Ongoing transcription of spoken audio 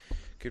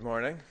Good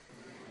morning.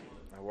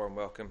 A warm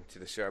welcome to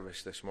the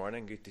service this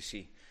morning. Good to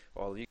see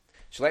all of you.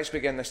 So let's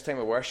begin this time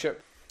of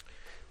worship.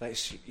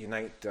 Let's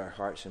unite our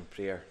hearts in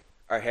prayer.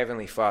 Our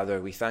Heavenly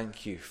Father, we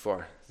thank you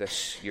for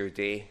this, your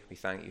day. We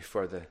thank you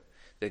for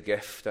the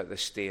gift that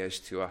this day is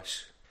to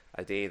us,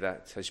 a day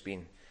that has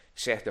been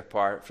set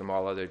apart from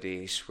all other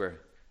days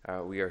where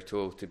we are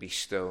told to be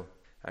still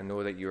and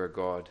know that you are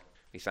God.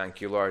 We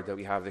thank you, Lord, that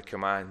we have the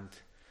command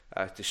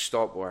to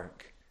stop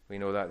work. We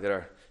know that there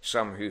are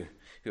some who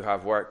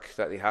have work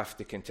that they have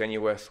to continue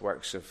with,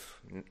 works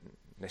of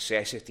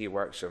necessity,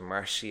 works of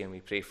mercy, and we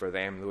pray for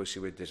them, those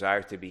who would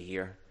desire to be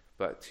here,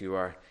 but who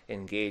are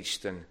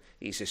engaged in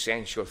these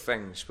essential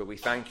things. But we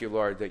thank you,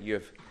 Lord, that you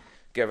have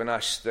given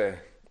us the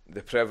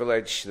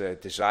privilege, the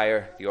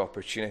desire, the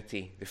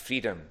opportunity, the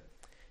freedom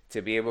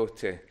to be able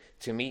to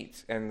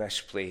meet in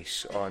this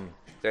place on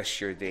this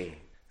your day.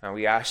 And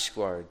we ask,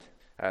 Lord,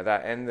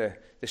 that in the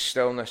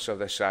stillness of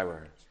this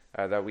hour,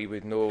 that we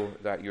would know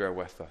that you are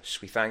with us.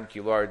 We thank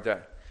you, Lord,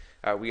 that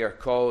we are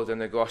called in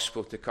the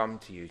gospel to come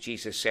to you.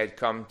 Jesus said,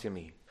 "Come to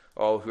me,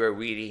 all who are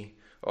weary,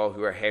 all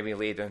who are heavy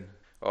laden,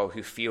 all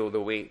who feel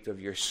the weight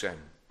of your sin,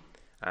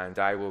 and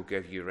I will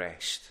give you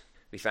rest."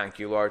 We thank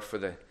you, Lord, for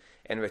the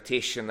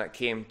invitation that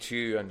came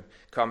to and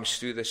comes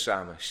through the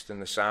psalmist in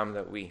the psalm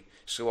that we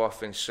so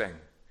often sing,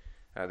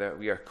 that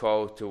we are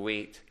called to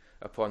wait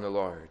upon the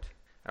Lord.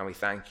 And we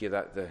thank you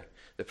that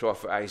the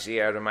prophet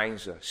Isaiah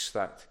reminds us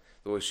that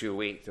those who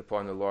wait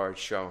upon the Lord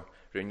shall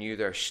renew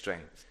their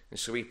strength. And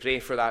so we pray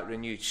for that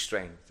renewed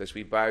strength as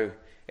we bow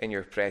in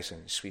your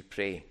presence. We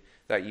pray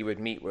that you would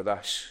meet with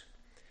us,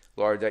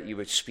 Lord, that you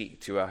would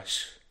speak to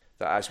us,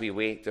 that as we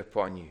wait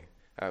upon you,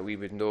 we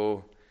would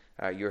know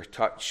your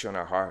touch on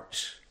our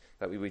hearts,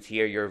 that we would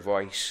hear your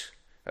voice,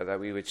 that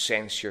we would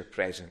sense your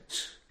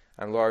presence.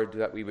 And Lord,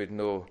 that we would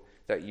know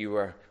that you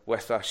are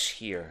with us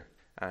here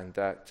and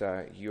that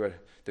you are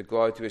the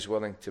God who is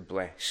willing to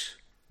bless.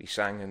 We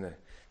sang in the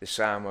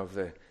psalm of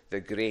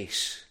the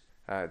grace,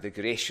 the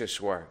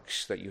gracious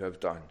works that you have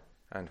done,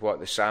 and what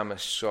the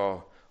psalmist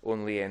saw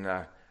only in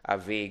a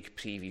vague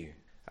preview.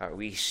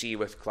 We see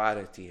with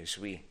clarity as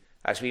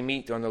we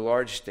meet on the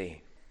Lord's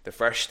Day, the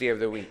first day of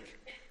the week,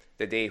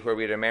 the day where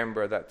we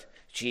remember that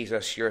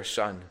Jesus, your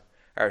Son,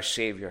 our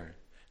Saviour,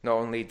 not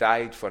only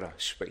died for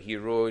us, but he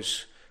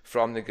rose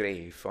from the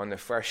grave on the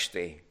first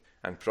day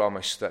and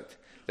promised that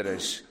there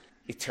is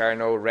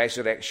eternal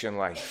resurrection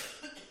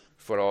life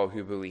for all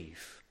who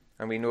believe.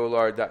 And we know,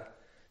 Lord, that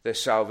the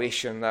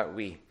salvation that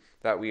we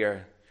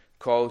are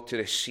called to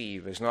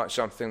receive is not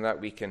something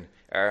that we can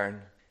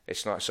earn.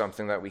 It's not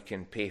something that we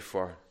can pay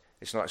for.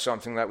 It's not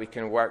something that we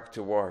can work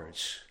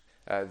towards.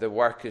 The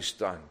work is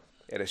done.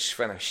 It is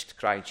finished,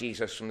 cried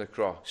Jesus from the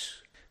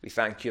cross. We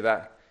thank you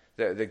that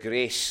the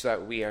grace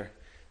that we are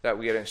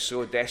in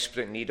so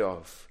desperate need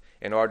of,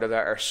 in order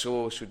that our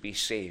souls would be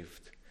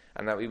saved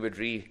and that we would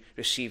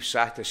receive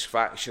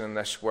satisfaction in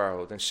this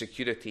world and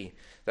security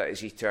that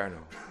is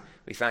eternal.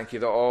 We thank you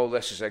that all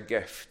this is a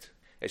gift.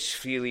 It's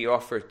freely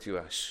offered to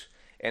us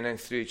in and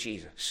through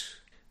Jesus.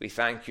 We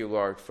thank you,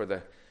 Lord, for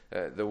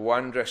the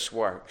wondrous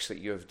works that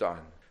you have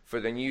done, for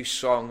the new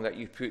song that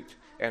you put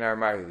in our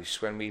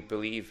mouths when we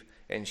believe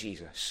in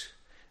Jesus.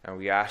 And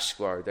we ask,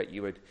 Lord, that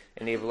you would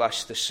enable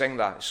us to sing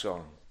that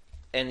song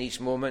in these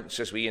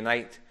moments as we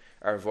unite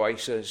our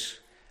voices,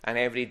 and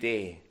every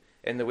day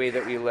in the way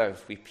that we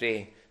live. We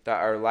pray that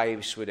our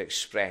lives would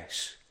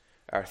express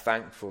our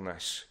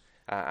thankfulness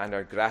and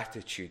our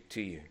gratitude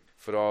to you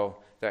for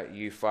all that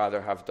you,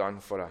 Father, have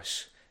done for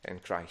us in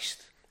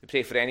Christ. We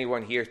pray for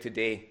anyone here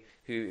today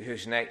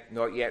who's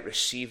not yet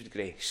received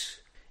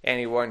grace,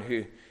 anyone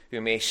who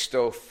may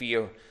still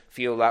feel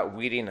that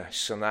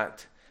weariness and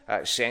that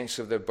sense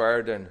of the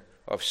burden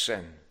of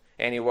sin,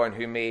 anyone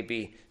who may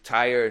be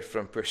tired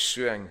from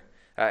pursuing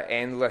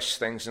endless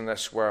things in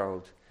this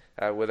world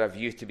with a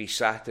view to be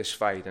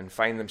satisfied and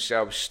find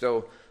themselves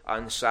still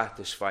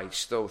unsatisfied,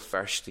 still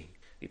thirsty.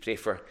 We pray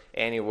for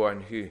anyone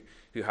who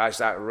has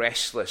that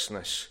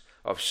restlessness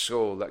of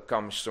soul that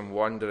comes from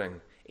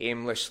wandering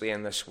aimlessly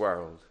in this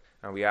world.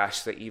 And we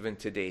ask that even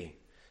today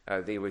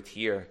they would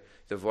hear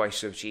the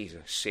voice of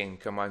Jesus saying,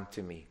 "Come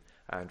unto me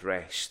and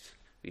rest."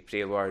 We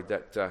pray, Lord,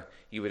 that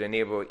you would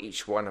enable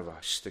each one of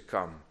us to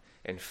come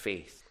in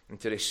faith and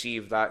to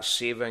receive that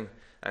saving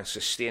and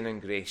sustaining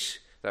grace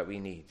that we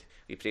need.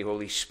 We pray,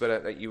 Holy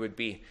Spirit, that you would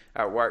be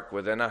at work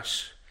within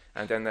us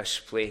and in this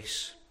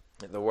place,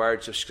 that the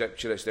words of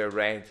Scripture as they're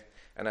read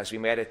and as we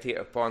meditate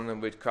upon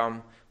them would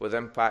come with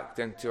impact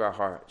into our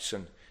hearts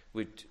and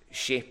would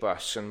shape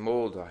us and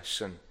mold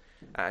us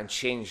and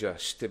change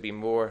us to be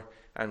more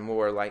and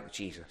more like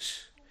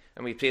Jesus.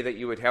 And we pray that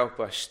you would help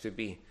us to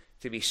be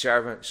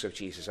servants of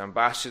Jesus,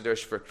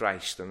 ambassadors for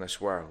Christ in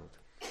this world.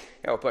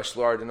 Help us,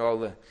 Lord, in all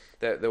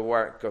the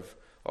work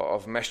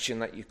of mission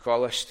that you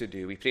call us to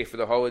do. We pray for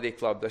the Holiday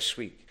Club this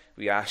week.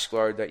 We ask,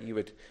 Lord, that you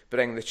would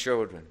bring the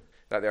children,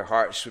 that their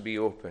hearts would be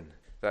open,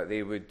 that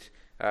they would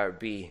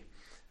be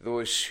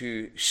those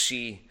who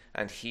see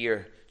and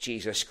hear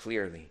Jesus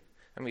clearly.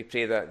 And we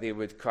pray that they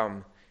would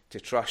come to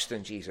trust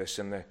in Jesus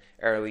in the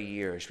early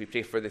years. We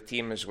pray for the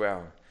team as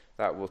well,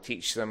 that will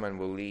teach them and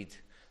will lead,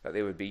 that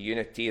there would be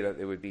unity, that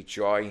there would be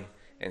joy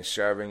in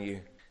serving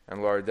you.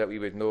 And Lord, that we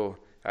would know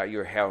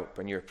your help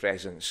and your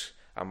presence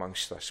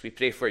amongst us. We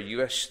pray for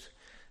Uist,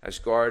 as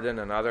Gordon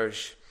and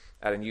others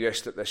are in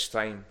Uist at this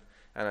time,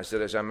 and as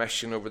there is a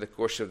mission over the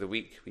course of the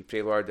week, we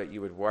pray, Lord, that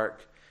you would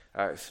work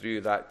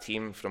through that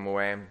team from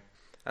OM,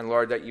 and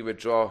Lord, that you would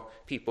draw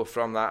people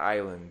from that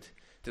island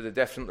to the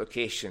different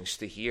locations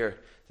to hear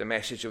the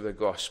message of the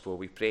gospel.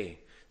 We pray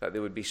that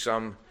there would be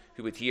some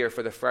who would hear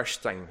for the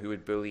first time, who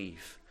would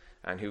believe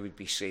and who would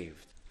be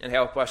saved. And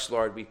help us,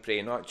 Lord, we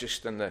pray, not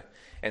just in the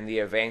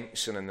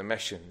events and in the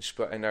missions,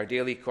 but in our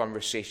daily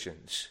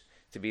conversations,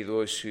 to be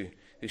those who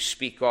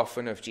speak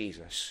often of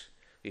Jesus.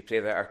 We pray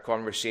that our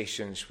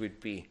conversations would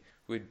be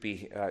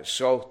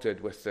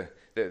salted with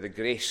the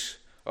grace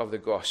of the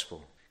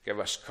gospel. Give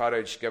us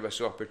courage, give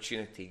us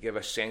opportunity, give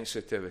us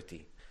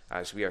sensitivity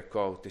as we are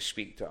called to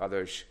speak to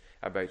others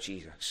about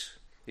Jesus.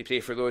 We pray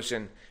for those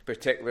in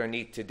particular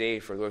need today,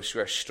 for those who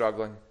are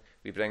struggling.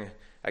 We bring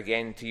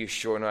again to you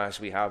Shona,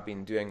 as we have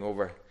been doing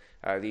over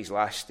these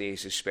last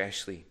days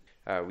especially.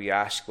 We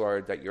ask,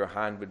 Lord, that your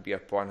hand would be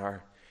upon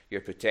her,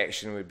 your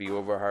protection would be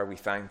over her. We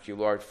thank you,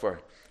 Lord, for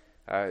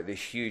the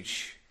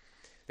huge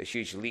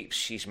leaps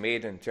she's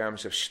made in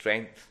terms of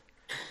strength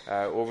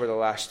over the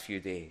last few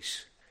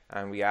days.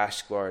 And we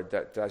ask, Lord,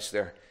 that as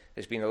there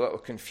has been a little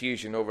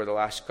confusion over the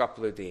last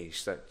couple of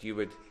days, that you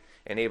would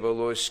enable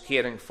those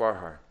caring for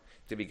her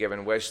to be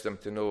given wisdom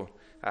to know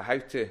how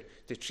to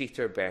treat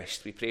her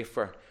best. We pray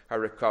for her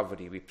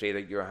recovery. We pray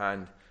that your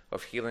hand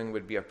of healing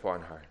would be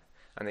upon her,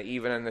 and that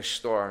even in the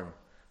storm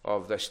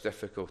of this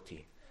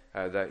difficulty,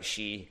 that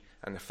she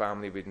and the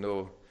family would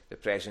know the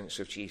presence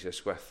of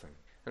Jesus with them.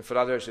 And for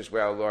others as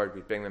well, Lord,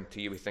 we bring them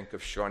to you. We think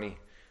of Shawnee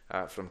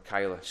from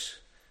Kailas,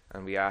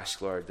 and we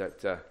ask, Lord,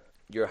 that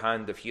your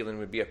hand of healing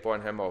would be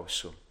upon him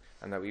also,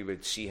 and that we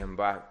would see him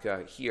back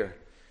here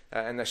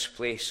in this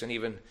place and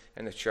even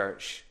in the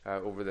church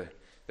over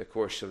the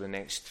course of the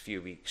next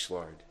few weeks,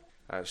 Lord.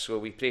 So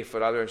we pray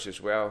for others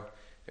as well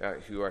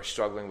who are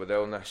struggling with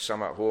illness,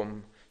 some at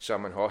home,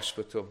 some in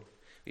hospital.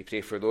 We pray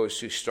for those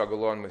who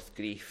struggle on with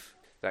grief,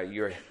 that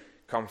your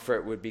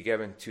comfort would be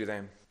given to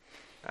them.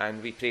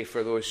 And we pray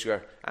for those who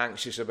are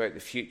anxious about the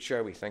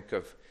future. We think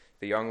of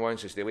the young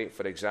ones as they wait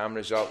for exam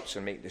results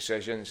and make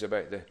decisions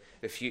about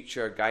the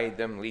future. Guide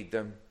them, lead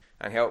them,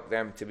 and help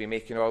them to be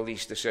making all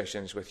these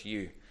decisions with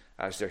you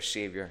as their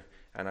Saviour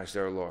and as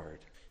their Lord.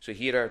 So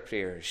hear our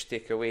prayers,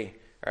 take away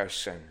our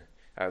sin,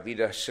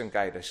 lead us and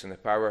guide us in the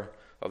power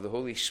of the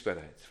Holy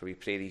Spirit. For we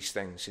pray these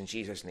things in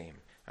Jesus' name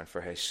and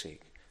for his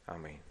sake.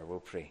 Amen. I will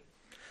pray.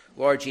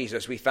 Lord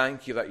Jesus, we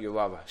thank you that you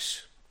love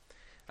us.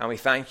 And we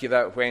thank you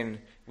that when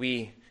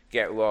we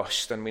get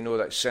lost, and we know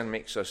that sin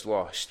makes us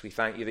lost, we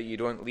thank you that you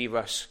don't leave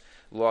us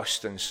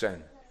lost in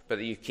sin, but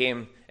that you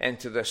came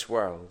into this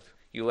world.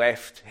 You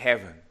left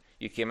heaven.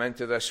 You came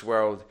into this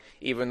world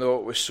even though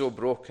it was so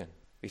broken.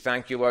 We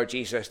thank you, Lord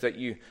Jesus, that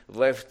you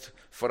lived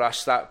for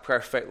us that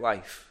perfect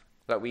life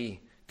that we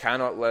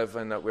cannot live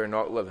and that we're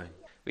not living.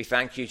 We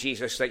thank you,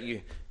 Jesus, that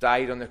you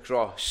died on the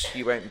cross.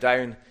 You went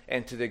down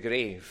into the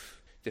grave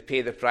to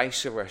pay the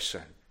price of our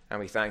sin. And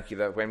we thank you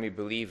that when we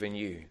believe in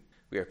you,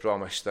 we are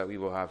promised that we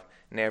will have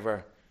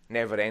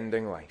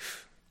never-ending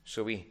life.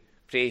 So we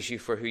praise you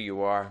for who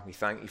you are. We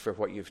thank you for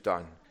what you've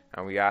done.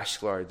 And we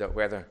ask, Lord, that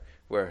whether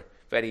we're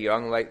very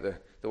young like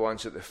the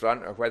ones at the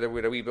front or whether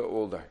we're a wee bit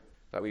older,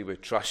 that we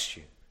would trust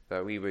you,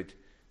 that we would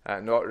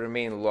not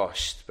remain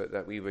lost, but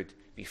that we would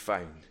be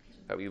found,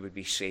 that we would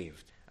be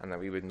saved, and that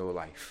we would know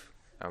life.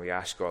 And we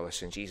ask all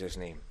this in Jesus'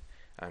 name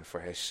and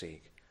for his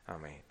sake.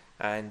 Amen.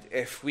 And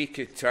if we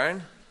could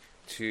turn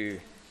to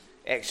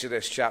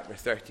Exodus chapter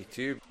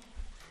 32,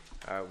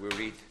 we'll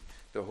read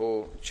the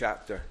whole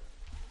chapter.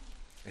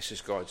 This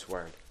is God's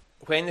word.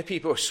 When the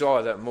people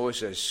saw that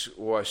Moses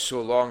was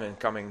so long in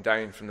coming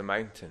down from the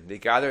mountain, they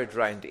gathered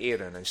round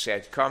Aaron and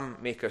said, "Come,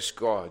 make us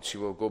gods who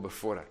will go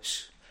before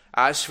us.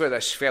 As for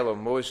this fellow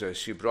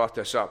Moses who brought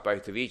us up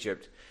out of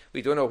Egypt,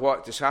 we don't know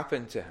what has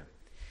happened to him."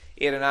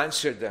 Aaron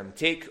answered them,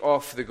 "Take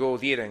off the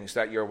gold earrings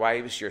that your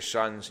wives, your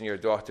sons, and your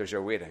daughters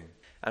are wearing,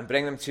 and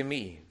bring them to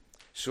me."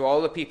 So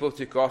all the people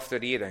took off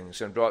their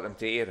earrings and brought them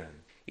to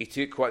Aaron. He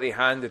took what they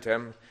handed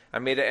him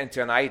and made it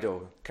into an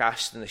idol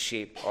cast in the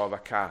shape of a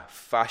calf,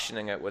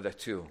 fashioning it with a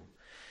tool.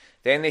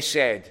 Then they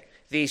said,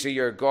 "These are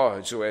your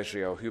gods, O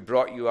Israel, who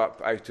brought you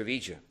up out of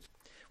Egypt."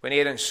 When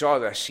Aaron saw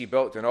this, he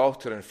built an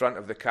altar in front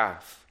of the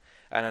calf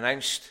and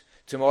announced,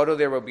 "Tomorrow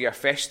there will be a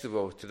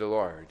festival to the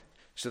Lord."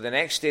 So the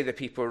next day the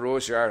people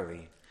rose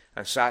early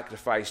and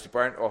sacrificed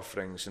burnt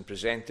offerings and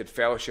presented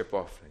fellowship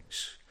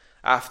offerings.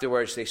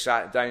 Afterwards they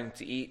sat down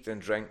to eat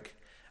and drink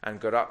and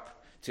got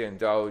up to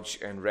indulge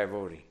in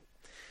revelry.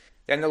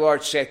 Then the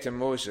Lord said to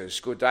Moses,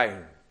 "Go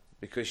down,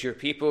 because your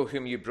people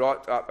whom you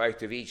brought up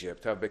out of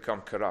Egypt have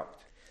become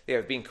corrupt. They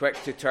have been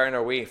quick to turn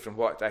away from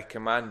what I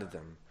commanded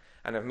them,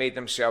 and have made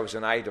themselves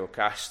an idol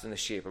cast in the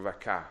shape of a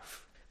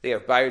calf. They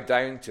have bowed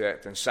down to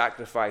it and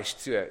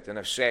sacrificed to it, and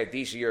have said,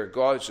 'These are your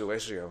gods, O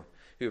Israel,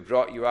 who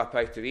brought you up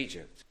out of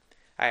Egypt.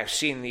 I have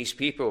seen these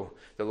people,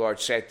 the Lord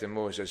said to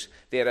Moses.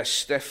 They are a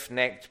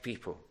stiff-necked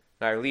people.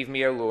 Now leave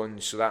me alone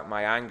so that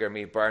my anger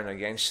may burn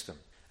against them,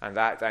 and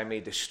that I may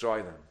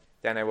destroy them.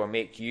 Then I will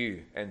make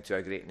you into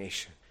a great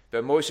nation.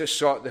 But Moses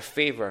sought the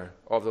favor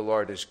of the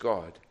Lord his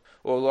God.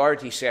 O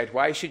Lord, he said,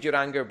 why should your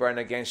anger burn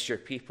against your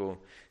people,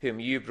 whom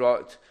you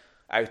brought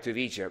out of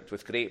Egypt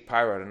with great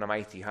power and a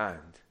mighty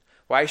hand?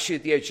 Why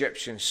should the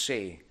Egyptians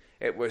say,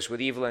 it was with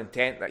evil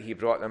intent that he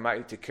brought them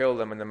out to kill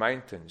them in the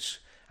mountains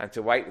and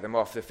to wipe them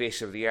off the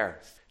face of the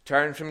earth?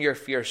 Turn from your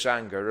fierce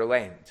anger,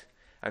 relent,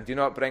 and do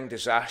not bring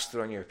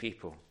disaster on your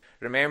people.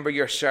 Remember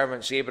your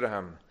servants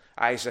Abraham,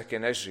 Isaac,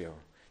 and Israel,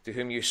 to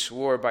whom you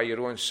swore by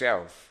your own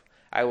self,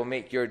 I will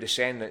make your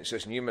descendants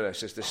as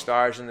numerous as the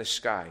stars in the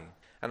sky,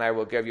 and I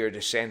will give your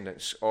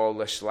descendants all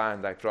this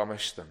land I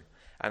promised them,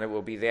 and it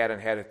will be their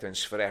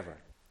inheritance forever.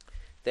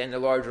 Then the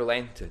Lord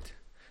relented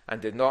and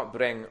did not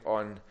bring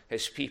on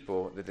his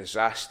people the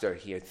disaster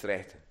he had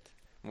threatened.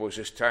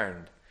 Moses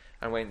turned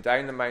and went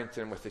down the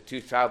mountain with the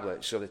 2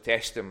 tablets of the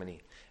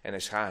testimony in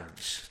his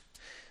hands.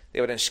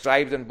 They were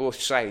inscribed on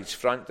both sides,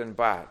 front and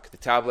back. The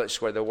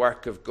tablets were the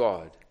work of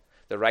God.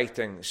 The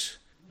writings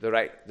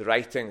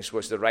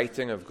was the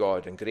writing of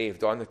God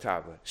engraved on the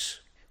tablets.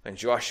 When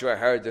Joshua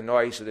heard the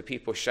noise of the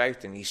people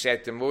shouting, he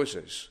said to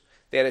Moses,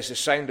 there is the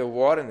sound of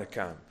war in the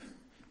camp.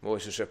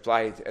 Moses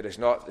replied, it is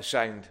not the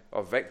sound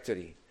of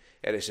victory.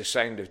 It is the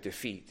sound of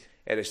defeat.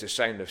 It is the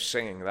sound of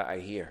singing that I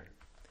hear.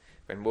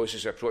 When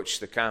Moses approached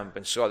the camp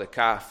and saw the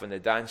calf and the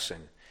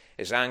dancing,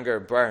 his anger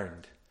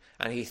burned,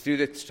 and he threw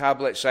the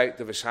tablets out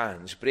of his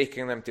hands,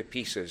 breaking them to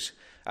pieces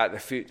at the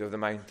foot of the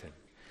mountain.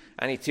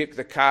 And he took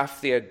the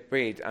calf they had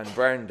made and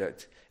burned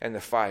it in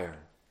the fire.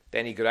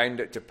 Then he ground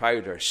it to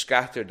powder,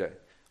 scattered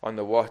it on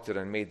the water,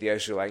 and made the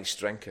Israelites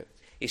drink it.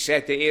 He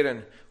said to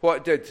Aaron,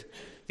 what did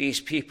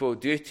these people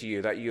do to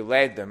you that you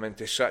led them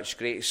into such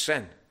great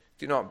sin?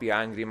 Do not be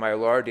angry, my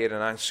lord,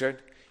 Aaron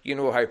answered. You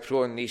know how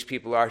prone these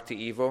people are to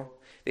evil.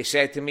 They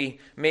said to me,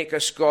 make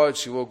us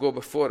gods who will go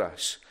before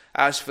us.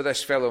 As for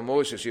this fellow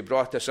Moses who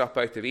brought us up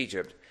out of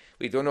Egypt,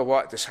 we don't know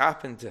what has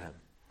happened to him.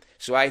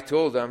 So I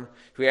told them,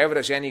 whoever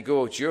has any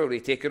gold jewelry,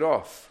 take it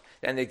off.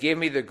 Then they gave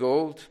me the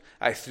gold.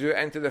 I threw it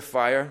into the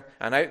fire,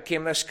 and out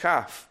came this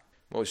calf.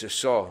 Moses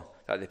saw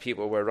that the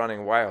people were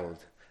running wild,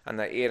 and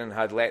that Aaron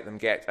had let them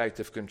get out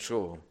of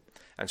control,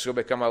 and so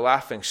become a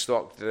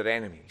laughingstock to their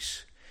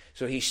enemies.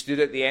 So he stood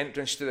at the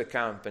entrance to the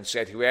camp and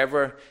said,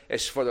 whoever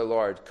is for the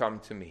Lord, come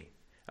to me.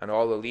 And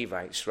all the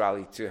Levites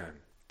rallied to him.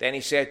 Then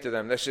he said to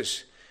them, this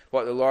is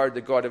what the Lord,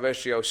 the God of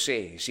Israel,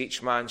 says.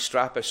 Each man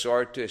strap a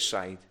sword to his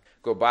side,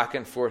 go back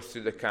and forth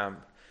through the camp,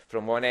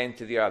 from one end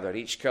to the other,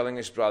 each killing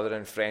his brother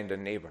and friend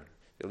and neighbor.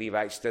 The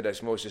Levites did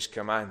as Moses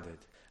commanded,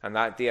 and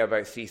that day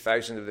about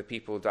 3,000 of the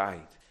people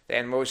died.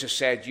 Then Moses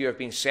said, you have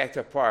been set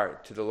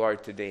apart to the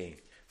Lord today,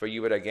 for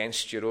you were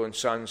against your own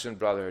sons and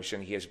brothers,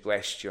 and he has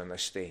blessed you on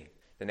this day.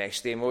 The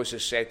next day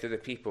Moses said to the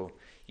people,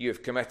 you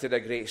have committed a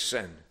great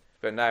sin,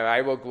 but now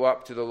I will go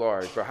up to the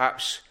Lord.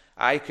 Perhaps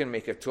I can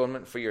make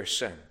atonement for your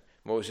sin.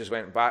 Moses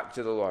went back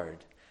to the Lord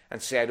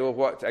and said, oh,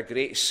 what a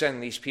great sin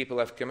these people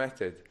have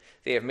committed.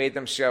 They have made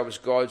themselves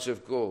gods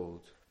of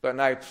gold. But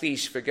now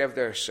please forgive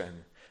their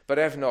sin. But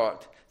if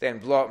not, then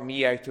blot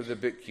me out of the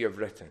book you have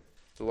written.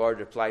 The Lord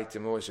replied to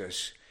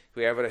Moses,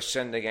 whoever has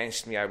sinned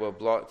against me, I will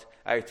blot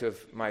out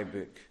of my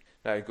book.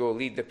 Now go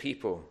lead the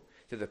people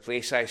to the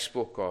place I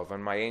spoke of,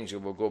 and my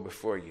angel will go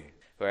before you.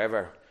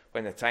 However,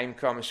 when the time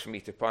comes for me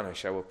to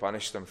punish, I will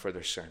punish them for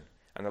their sin.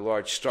 And the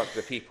Lord struck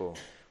the people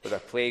with a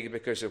plague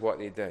because of what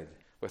they did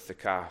with the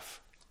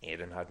calf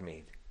Aaron had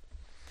made.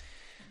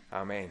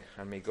 Amen.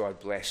 And may God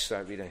bless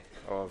that reading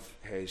of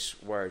his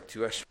word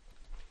to us.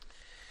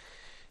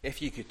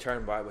 If you could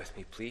turn back with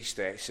me, please,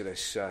 to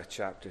Exodus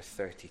chapter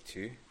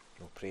 32.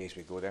 We'll pray as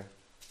we go there.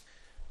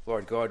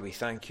 Lord God, we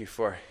thank you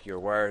for your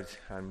word,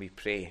 and we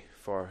pray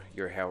for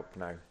your help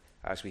now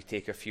as we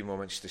take a few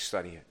moments to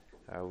study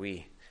it.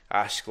 We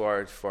ask,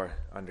 Lord, for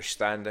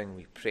understanding.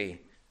 We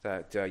pray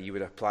that you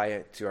would apply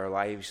it to our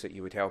lives, that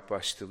you would help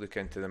us to look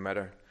into the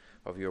mirror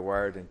of your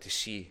word and to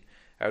see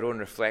our own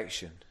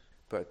reflection.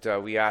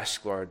 But we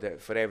ask, Lord,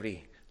 that for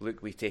every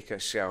look we take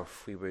at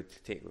self, we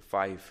would take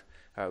 5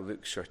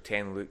 looks or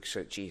 10 looks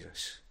at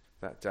Jesus.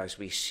 That as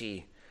we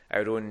see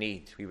our own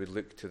need, we would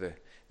look to the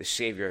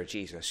Saviour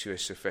Jesus, who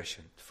is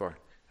sufficient for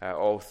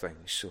all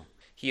things. So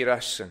hear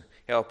us and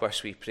help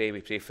us, we pray. We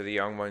pray for the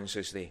young ones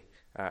as they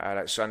are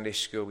at Sunday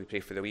school. We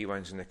pray for the wee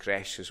ones in the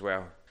creche as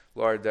well.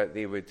 Lord, that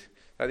they would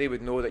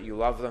know that you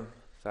love them,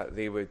 that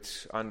they would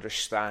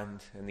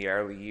understand in the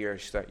early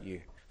years that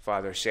you,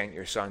 Father, sent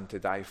your Son to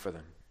die for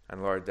them.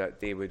 And Lord, that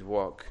they would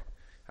walk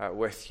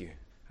with you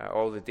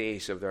all the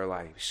days of their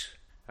lives.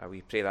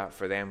 We pray that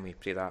for them. We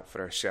pray that for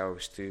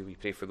ourselves too. We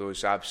pray for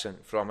those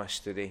absent from us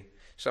today,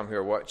 some who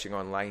are watching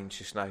online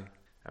just now.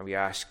 And we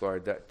ask,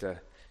 Lord,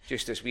 that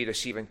just as we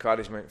receive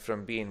encouragement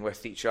from being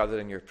with each other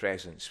in your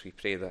presence, we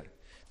pray that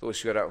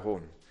those who are at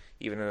home,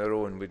 even on their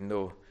own, would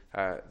know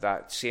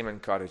that same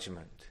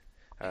encouragement,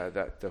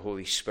 that the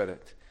Holy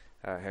Spirit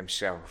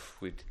himself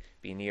would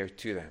be near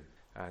to them,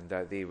 and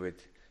that they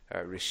would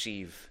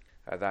receive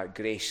that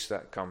grace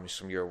that comes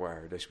from your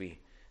word as we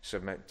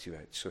submit to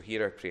it. So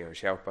hear our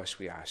prayers. Help us,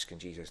 we ask, in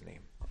Jesus' name.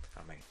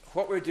 Amen.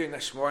 What we're doing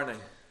this morning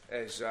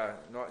is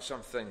not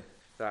something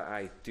that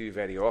I do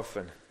very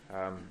often,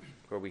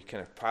 where we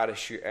kind of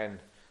parachute in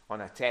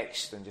on a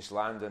text and just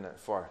land in it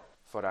for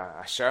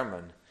a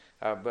sermon.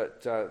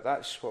 But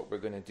that's what we're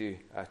going to do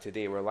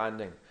today. We're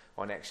landing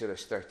on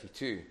Exodus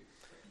 32.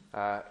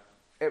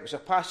 It was a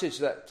passage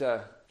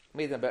that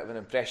made a bit of an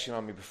impression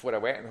on me before I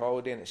went on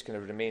holiday, and it's kind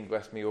of remained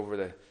with me over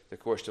the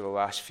course of the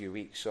last few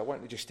weeks. So I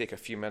want to just take a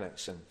few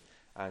minutes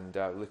and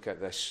look at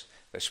this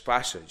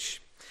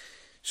passage.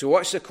 So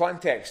what's the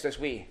context as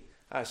we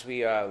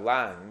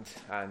land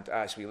and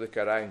as we look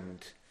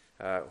around?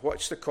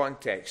 What's the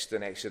context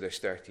in Exodus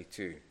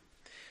 32?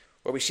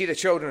 Well, we see the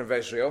children of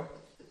Israel.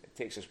 It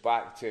takes us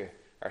back to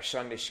our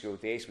Sunday school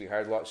days. We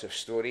heard lots of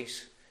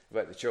stories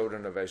about the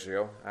children of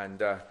Israel.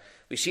 And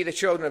we see the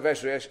children of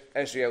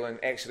Israel in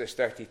Exodus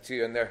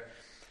 32, and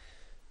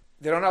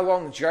they're on a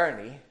long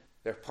journey.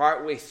 They're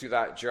partway through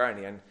that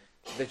journey. And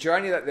the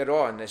journey that they're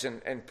on is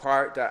in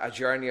part a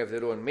journey of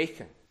their own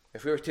making.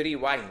 If we were to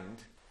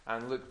rewind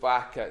and look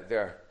back at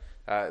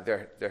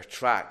their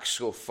tracks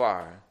so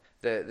far,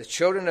 the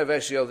children of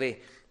Israel, they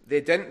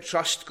didn't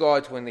trust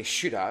God when they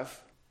should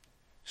have.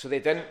 So they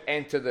didn't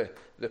enter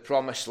the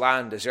promised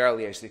land as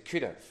early as they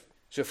could have.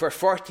 So for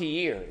 40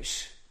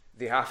 years,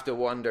 they have to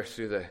wander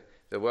through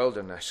the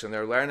wilderness, and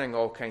they're learning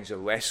all kinds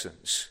of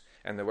lessons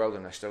in the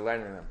wilderness. They're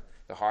learning them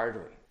the hard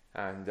way.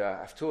 And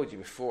I've told you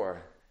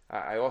before,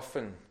 I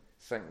often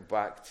think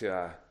back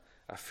to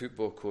a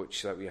football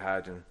coach that we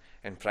had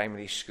in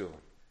primary school.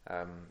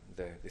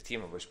 The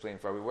team I was playing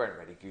for, we weren't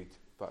very good,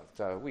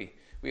 but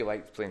we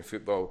liked playing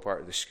football,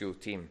 part of the school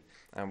team.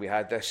 And we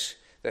had this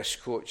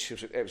coach,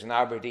 it was in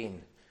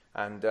Aberdeen,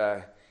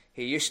 and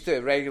he used to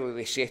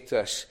regularly say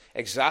to us,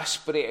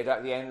 exasperated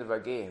at the end of a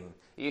game,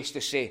 he used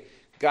to say,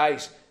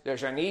 guys,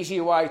 there's an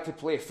easy way to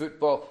play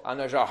football and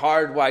there's a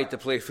hard way to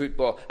play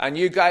football, and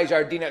you guys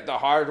are doing it the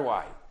hard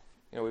way.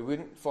 We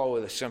wouldn't follow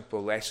the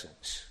simple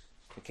lessons.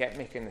 We kept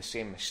making the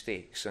same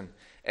mistakes. And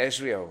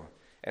Israel,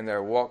 in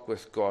their walk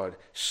with God,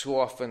 so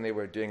often they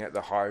were doing it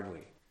the hard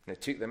way. And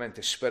it took them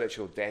into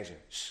spiritual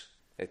deserts.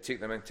 It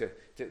took them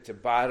into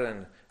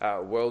barren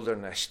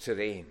wilderness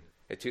terrain.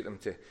 It took them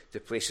to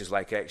places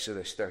like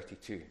Exodus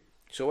 32.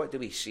 So what do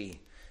we see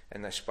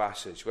in this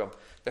passage? Well,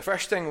 the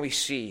first thing we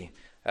see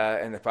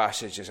in the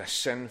passage is a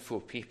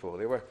sinful people.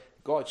 They were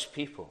God's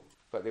people,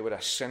 but they were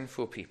a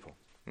sinful people.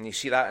 And you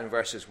see that in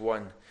verses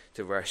 1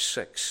 to verse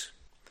 6.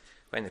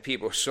 When the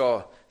people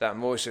saw that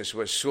Moses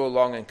was so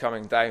long in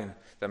coming down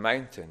the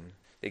mountain,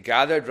 they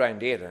gathered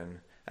round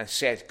Aaron and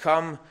said,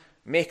 come,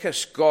 make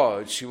us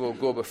gods who will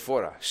go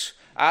before us.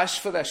 As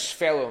for this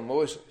fellow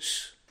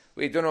Moses,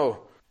 we don't know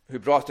who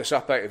brought us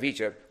up out of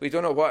Egypt. We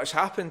don't know what has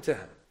happened to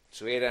him.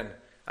 So Aaron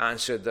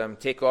answered them,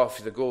 take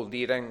off the gold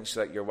earrings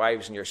that your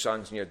wives and your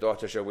sons and your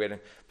daughters are wearing.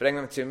 Bring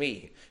them to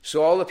me.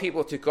 So all the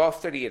people took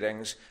off their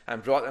earrings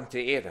and brought them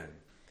to Aaron.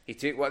 He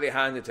took what they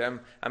handed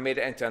him and made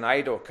it into an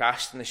idol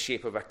cast in the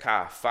shape of a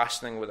calf,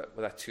 fastening with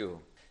a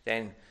tool.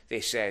 Then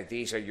they said,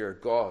 these are your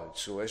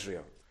gods, O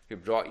Israel, who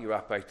brought you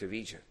up out of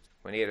Egypt.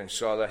 When Aaron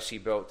saw this, he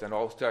built an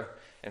altar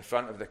in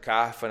front of the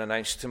calf and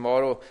announced,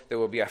 tomorrow there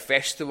will be a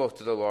festival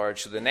to the Lord.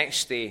 So the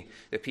next day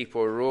the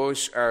people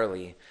rose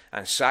early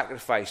and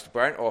sacrificed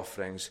burnt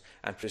offerings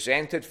and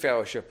presented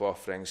fellowship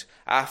offerings.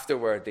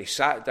 Afterward they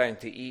sat down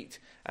to eat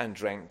and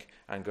drink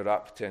and got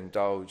up to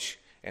indulge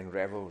in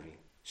revelry.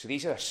 So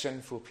these are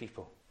sinful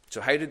people. So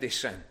how did they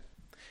sin?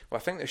 Well,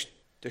 I think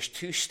there's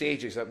two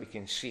stages that we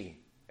can see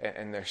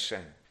in their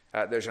sin.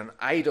 There's an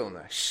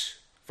idleness,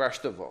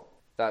 first of all,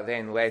 that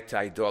then led to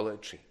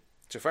idolatry.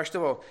 So first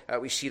of all,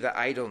 we see the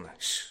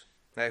idleness.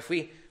 Now, if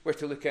we were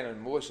to look in on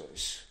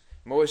Moses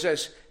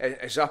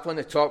is up on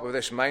the top of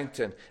this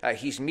mountain.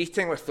 He's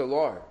meeting with the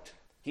Lord.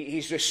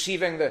 He's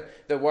receiving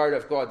the word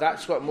of God.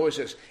 That's what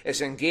Moses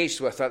is engaged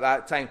with at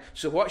that time.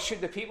 So what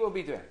should the people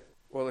be doing?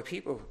 Well, the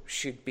people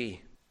should be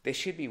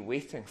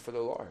waiting for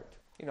the Lord.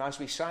 As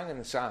we sang in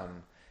the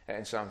psalm,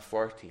 in Psalm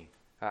 40,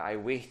 I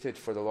waited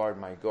for the Lord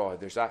my God.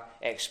 There's that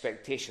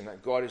expectation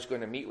that God is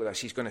going to meet with us.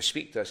 He's going to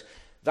speak to us.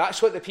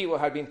 That's what the people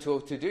had been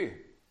told to do.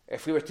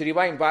 If we were to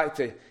rewind back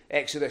to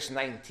Exodus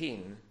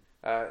 19,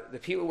 the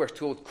people were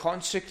told,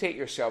 consecrate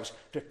yourselves,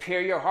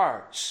 prepare your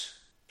hearts,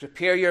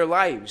 prepare your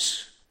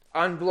lives,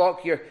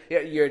 unblock your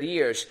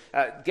ears,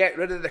 get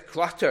rid of the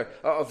clutter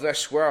of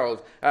this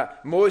world.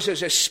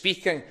 Moses is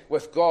speaking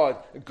with God.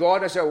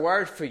 God has a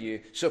word for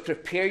you, so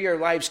prepare your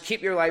lives,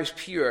 keep your lives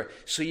pure,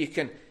 so you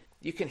can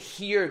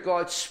hear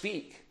God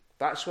speak.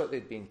 That's what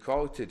they'd been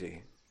called to do.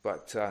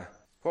 But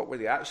what were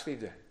they actually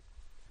doing?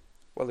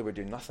 Well, they were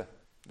doing nothing.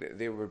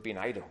 They were being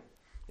idle.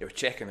 They were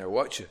checking their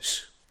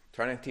watches,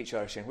 turning to each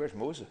other saying, where's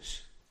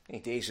Moses? How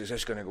many days is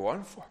this going to go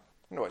on for? I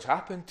don't know what's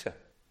happened to him.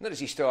 Not is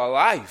he still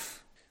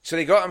alive. So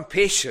they got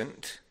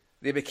impatient.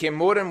 They became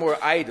more and more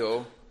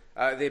idle.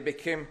 They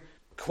became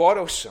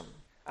quarrelsome.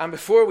 And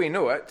before we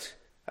know it,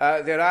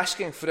 they're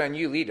asking for a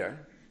new leader.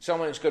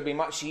 someone that's going to be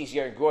much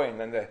easier going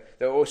than the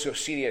oh so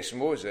serious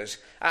Moses.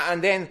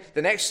 And then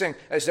the next thing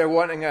is they're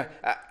wanting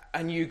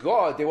a new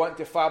God. They want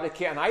to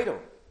fabricate an idol.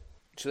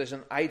 So there's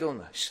an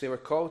idleness. They were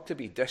called to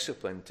be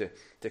disciplined,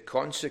 to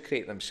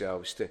consecrate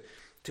themselves,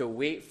 to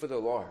wait for the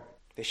Lord.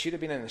 They should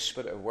have been in the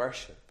spirit of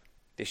worship.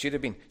 They should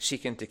have been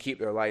seeking to keep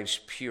their lives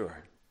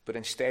pure. But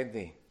instead,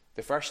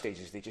 the first stage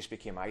is they just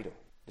became idle.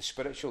 The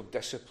spiritual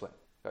discipline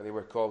that they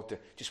were called to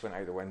just went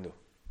out the window.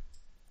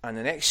 And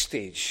the next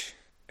stage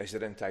is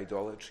they're into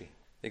idolatry.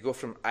 They go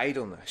from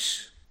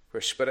idleness,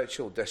 where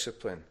spiritual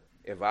discipline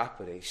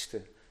evaporates,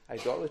 to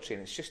idolatry.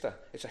 And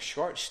it's a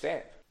short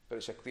step, but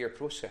it's a clear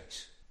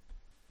process.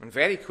 And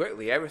very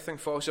quickly, everything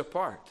falls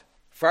apart.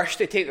 First,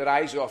 they take their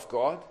eyes off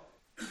God.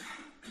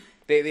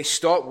 They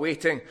stop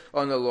waiting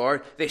on the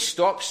Lord. They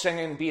stop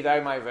singing, Be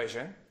Thou My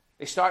Vision.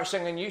 They start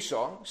singing new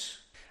songs.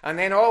 And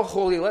then all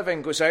holy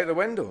living goes out the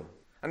window.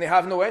 And they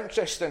have no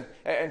interest in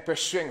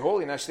pursuing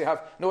holiness. They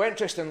have no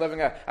interest in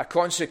living a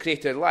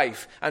consecrated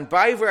life. And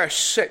by verse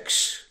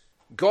 6,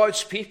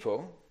 God's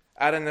people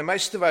are in the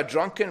midst of a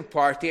drunken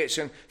party. It's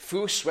in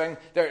full swing.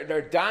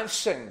 They're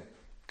dancing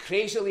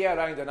crazily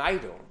around an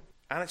idol.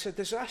 And it's a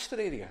disaster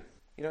area.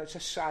 It's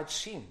a sad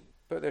scene.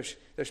 But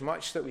there's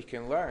much that we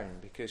can learn,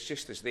 because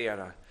just as they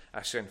are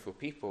a sinful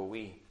people,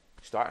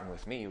 starting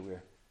with me,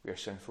 we're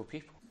sinful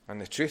people. And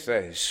the truth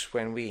is,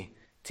 when we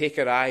take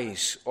our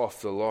eyes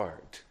off the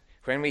Lord,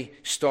 when we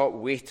stop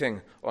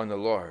waiting on the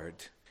Lord,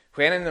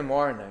 when in the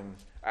morning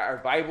our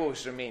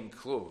Bibles remain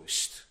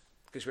closed,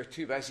 because we're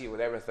too busy with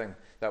everything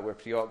that we're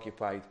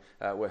preoccupied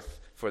with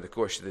for the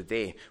course of the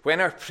day, when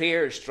our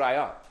prayers dry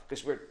up,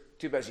 because we're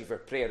too busy for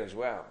prayer as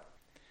well,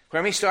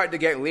 when we start to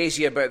get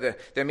lazy about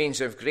the means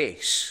of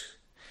grace,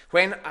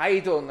 when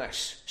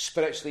idleness,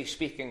 spiritually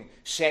speaking,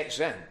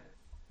 sets in,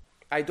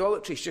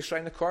 idolatry is just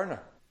round the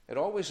corner. It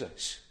always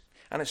is.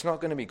 And it's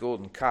not going to be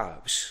golden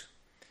calves,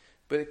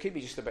 but it could be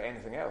just about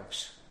anything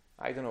else.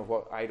 I don't know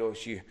what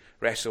idols you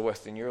wrestle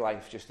with in your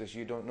life, just as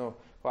you don't know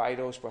what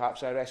idols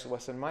perhaps I wrestle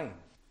with in mine.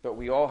 But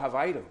we all have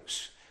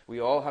idols.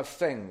 We all have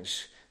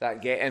things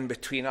that get in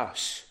between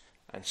us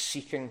and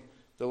seeking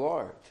the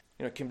Lord.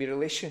 It can be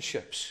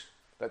relationships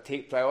that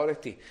take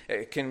priority.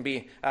 It can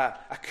be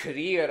a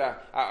career,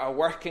 a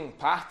working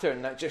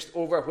pattern that just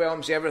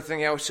overwhelms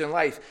everything else in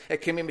life.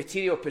 It can be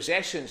material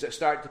possessions that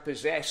start to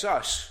possess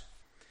us.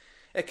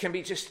 It can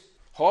be just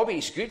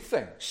hobbies, good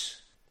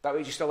things, that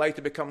we just allow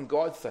to become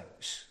God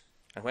things.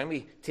 And when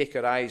we take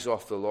our eyes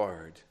off the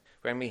Lord,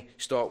 when we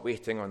stop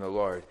waiting on the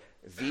Lord,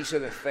 these are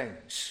the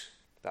things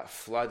that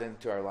flood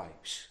into our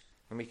lives.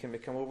 And we can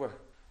become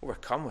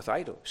overcome with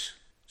idols.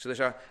 So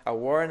there's a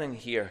warning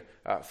here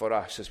for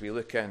us as we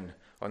look in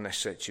on this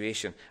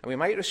situation. And we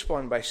might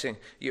respond by saying,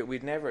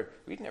 we'd never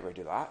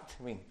do that.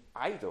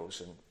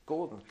 Idols and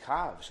golden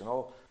calves and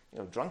all,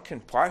 drunken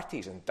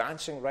parties and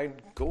dancing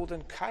around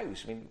golden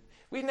cows.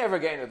 We'd never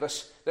get into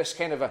this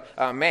kind of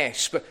a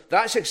mess. But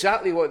that's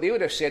exactly what they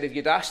would have said if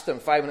you'd asked them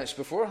 5 minutes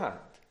beforehand.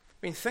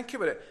 Think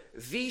about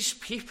it. These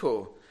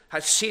people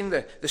had seen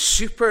the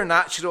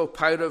supernatural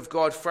power of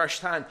God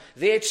firsthand.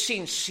 They had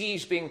seen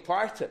seas being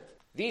parted.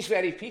 These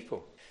very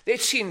people. They'd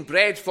seen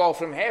bread fall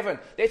from heaven.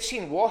 They'd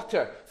seen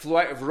water flow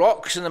out of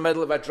rocks in the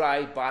middle of a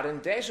dry, barren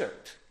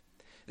desert.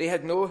 They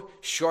had no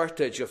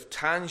shortage of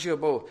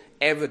tangible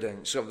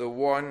evidence of the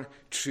one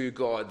true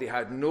God. They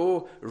had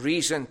no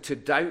reason to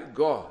doubt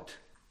God,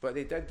 but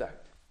they did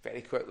doubt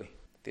very quickly.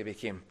 They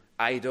became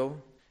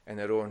idle in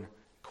their own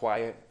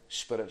quiet,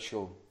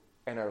 spiritual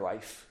inner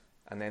life,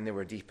 and then they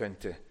were deep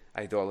into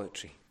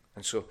idolatry.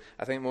 And so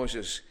I think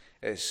Moses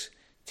is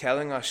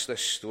telling us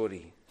this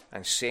story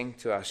and saying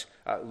to us,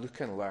 look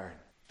and learn.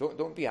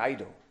 Don't be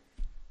idle,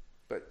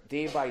 but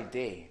day by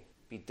day,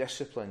 be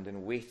disciplined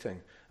in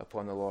waiting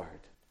upon the Lord.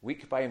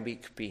 Week by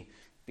week, be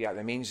at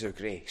the means of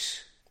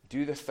grace.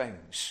 Do the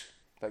things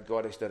that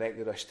God has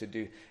directed us to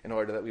do in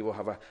order that we will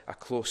have a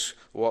close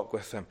walk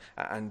with Him.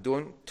 And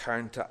don't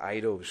turn to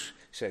idols,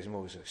 says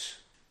Moses.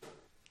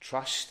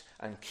 Trust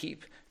and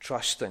keep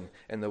trusting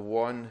in the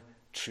one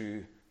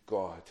true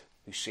God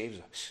who saves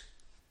us.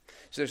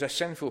 So there's a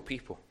sinful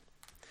people.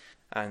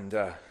 And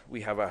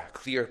we have a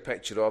clear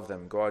picture of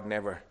them. God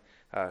never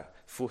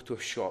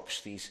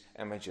photoshops these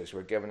images.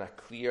 We're given a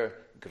clear,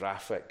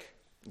 graphic,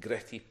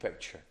 gritty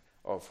picture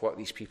of what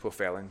these people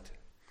fell into.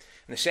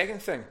 And the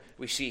second thing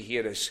we see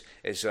here is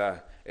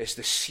the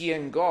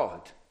seeing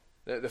God.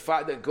 The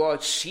fact that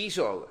God sees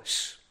all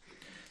this.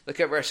 Look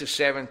at verses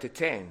 7 to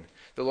 10.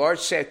 The Lord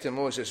said to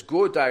Moses,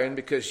 "Go down,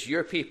 because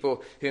your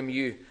people whom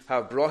you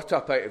have brought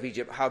up out of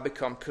Egypt have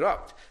become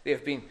corrupt. They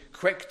have been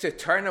quick to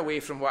turn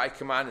away from what I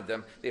commanded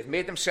them. They've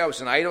made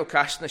themselves an idol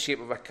cast in the shape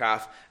of a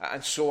calf,"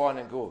 and so on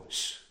it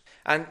goes.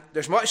 And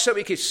there's much that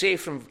we could say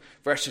from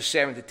verses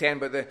 7 to 10,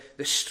 but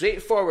the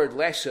straightforward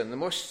lesson, the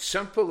most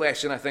simple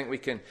lesson I think we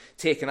can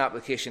take in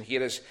application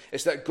here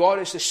is that God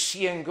is the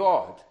seeing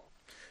God.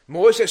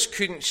 Moses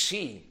couldn't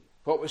see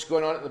what was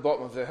going on at the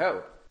bottom of the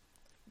hill,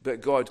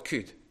 but God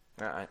could.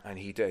 And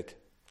He did,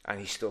 and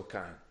He still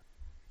can.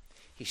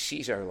 He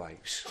sees our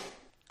lives.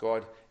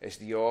 God is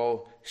the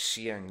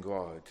all-seeing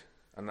God,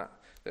 and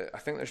I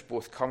think there's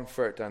both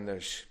comfort and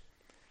there's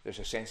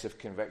a sense of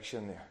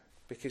conviction there.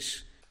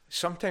 Because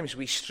sometimes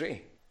we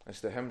stray,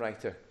 as the hymn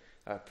writer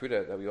put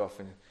it, that we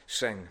often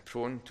sing,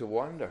 prone to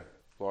wander.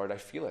 Lord, I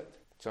feel it.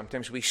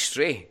 Sometimes we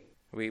stray.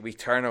 We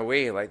turn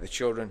away like the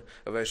children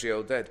of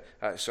Israel did.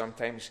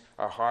 Sometimes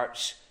our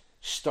hearts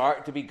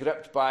start to be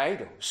gripped by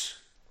idols,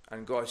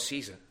 and God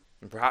sees it.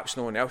 And perhaps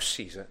no one else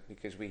sees it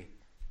because we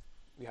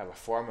have a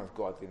form of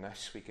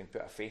godliness we can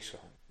put a face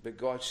on. But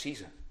God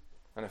sees it.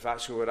 And if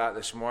that's where we're at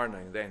this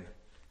morning, then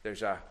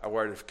there's a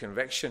word of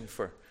conviction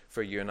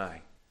for you and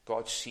I.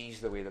 God sees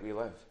the way that we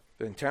live.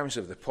 But in terms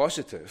of the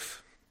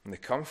positive and the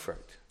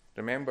comfort,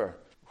 remember,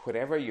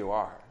 wherever you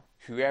are,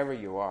 whoever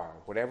you are,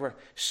 whatever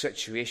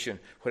situation,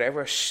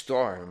 whatever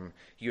storm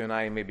you and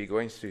I may be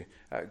going through,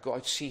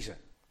 God sees it.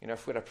 You know,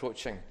 if we're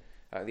approaching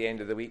at the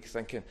end of the week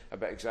thinking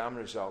about exam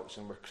results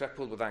and we're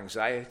crippled with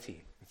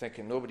anxiety,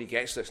 thinking nobody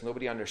gets this,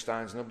 nobody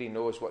understands, nobody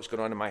knows what's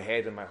going on in my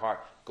head and my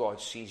heart,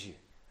 God sees you.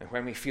 And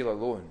when we feel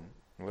alone,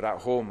 and we're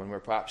at home and we're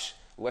perhaps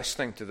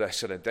listening to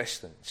this at a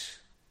distance,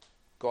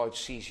 God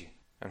sees you.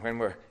 And when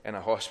we're in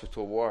a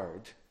hospital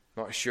ward,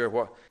 not sure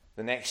what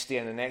the next day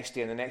and the next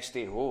day and the next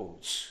day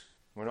holds,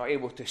 we're not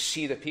able to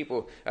see the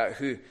people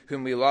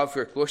whom we love, who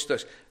are close to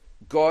us,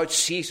 God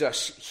sees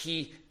us.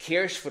 He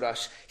cares for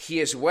us. He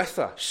is with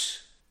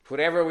us,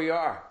 wherever we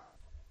are.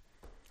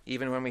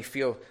 Even when we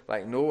feel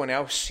like no one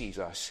else sees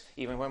us,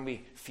 even when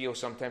we feel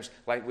sometimes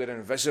like we're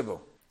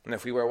invisible. And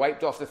if we were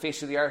wiped off the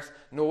face of the earth,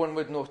 no one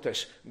would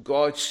notice.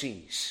 God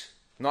sees.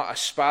 Not a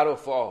sparrow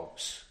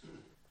falls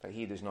that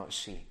he does not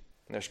see.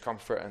 And there's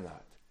comfort in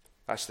that.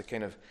 That's the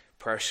kind of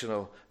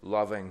personal,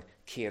 loving,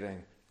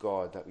 caring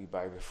God that we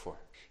bow before.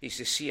 He's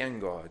the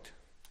seeing God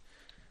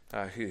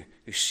who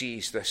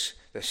sees this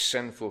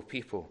sinful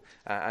people.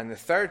 And the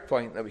third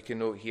point that we can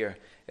note here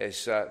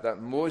is that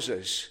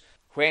Moses,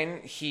 when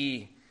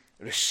he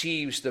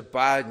receives the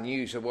bad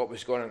news of what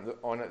was going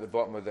on at the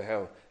bottom of the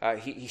hill,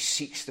 he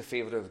seeks the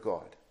favour of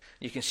God.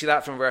 You can see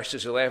that from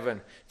verses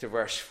 11 to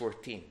verse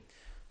 14.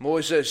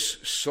 Moses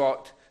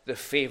sought the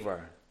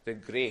favour, the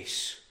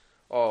grace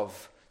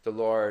of the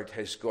Lord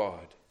his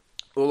God.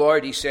 O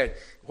Lord, he said,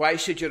 why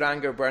should your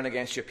anger burn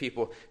against your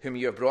people whom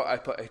you have brought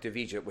out of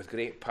Egypt with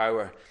great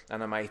power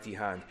and a mighty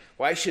hand?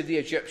 Why should the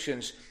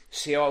Egyptians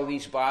say all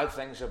these bad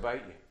things about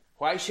you?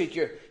 Why should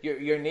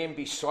your name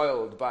be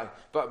soiled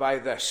by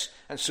this?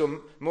 And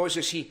so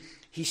Moses,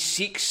 he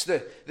seeks the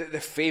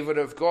favour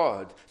of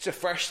God. It's the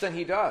first thing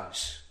he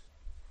does.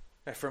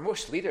 Now, for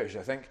most leaders,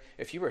 I think,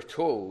 if you were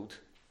told,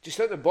 just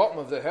at the bottom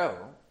of the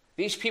hill,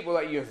 these people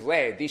that you've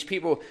led, these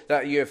people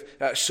that you've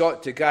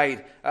sought to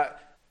guide,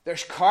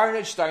 there's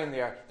carnage down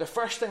there. The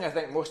first thing I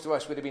think most of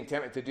us would have been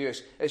tempted to do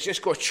is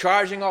just go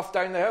charging off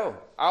down the hill.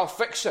 I'll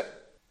fix it.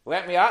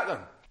 Let me at them.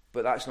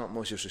 But that's not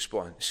Moses'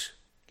 response.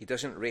 He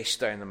doesn't race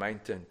down the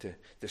mountain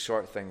to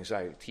sort things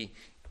out.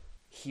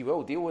 He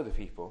will deal with the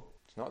people.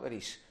 It's not that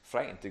he's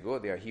frightened to go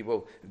there. He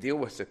will deal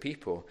with the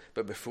people.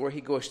 But before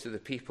he goes to the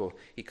people,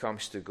 he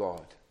comes to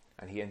God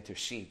and he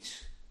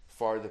intercedes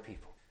for the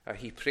people.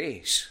 He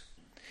prays.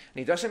 And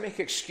he doesn't make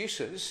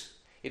excuses.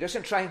 He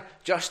doesn't try and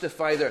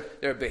justify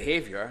their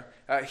behaviour.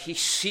 He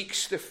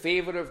seeks the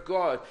favour of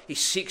God. He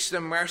seeks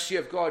the mercy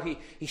of God.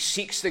 He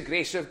seeks the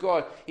grace of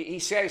God. He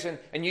says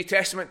in New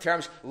Testament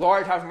terms,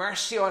 Lord, have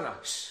mercy on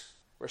us.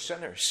 We're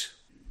sinners.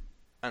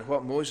 And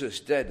what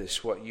Moses did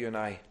is what you and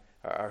I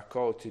are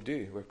called to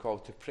do. We're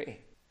called to pray.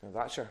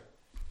 Now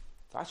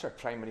that's our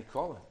primary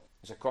calling.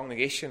 As a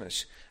congregation,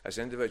 as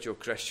individual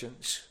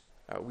Christians,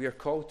 we are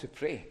called to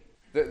pray.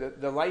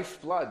 The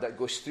lifeblood that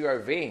goes through our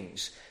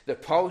veins, the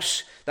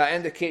pulse that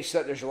indicates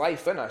that there's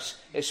life in us,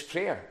 is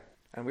prayer.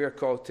 And we are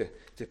called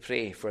to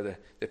pray for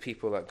the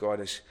people that God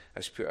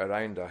has put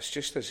around us.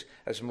 Just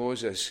as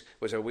Moses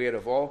was aware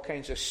of all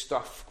kinds of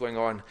stuff going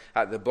on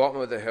at the bottom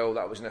of the hill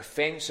that was an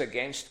offence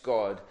against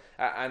God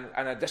and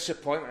a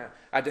disappointment,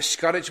 a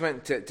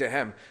discouragement to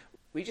him,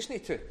 we just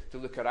need to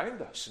look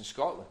around us in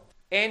Scotland.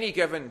 Any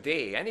given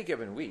day, any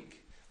given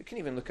week, we can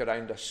even look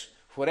around us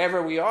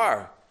wherever we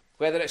are,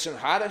 whether it's in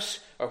Harris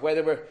or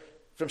whether we're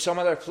from some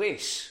other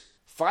place.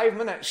 5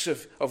 minutes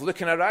of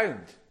looking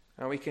around,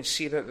 and we can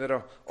see that there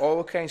are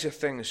all kinds of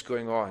things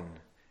going on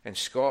in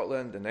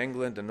Scotland and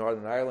England and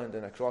Northern Ireland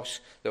and across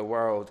the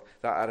world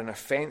that are an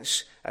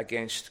offence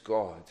against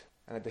God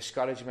and a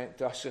discouragement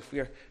to us if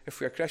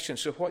we're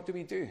Christians. So what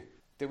do?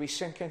 Do we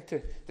sink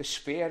into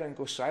despair and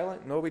go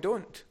silent? No, we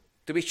don't.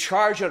 Do we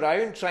charge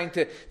around trying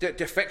to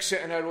fix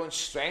it in our own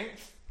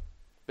strength,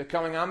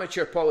 becoming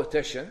amateur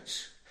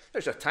politicians?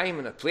 There's a time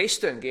and a place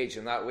to engage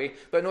in that way,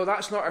 but no,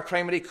 that's not our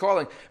primary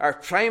calling. Our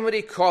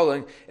primary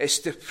calling is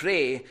to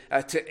pray,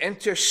 to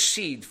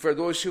intercede for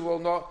those who will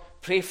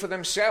not pray for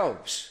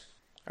themselves.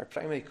 Our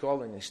primary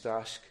calling is to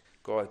ask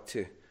God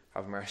to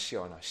have mercy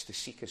on us, to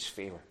seek his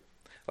favour.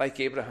 Like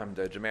Abraham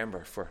did,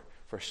 remember, for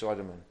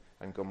Sodom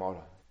and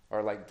Gomorrah,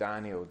 or like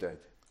Daniel did,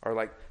 or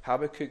like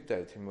Habakkuk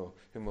did,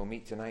 whom we'll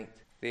meet tonight.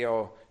 They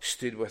all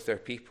stood with their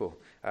people.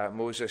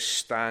 Moses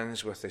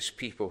stands with his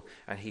people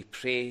and he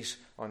prays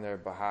on their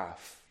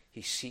behalf.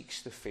 He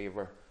seeks the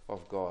favour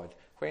of God.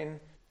 When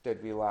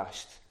did we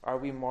last? Are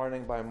we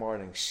morning by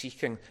morning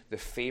seeking the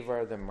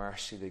favour, the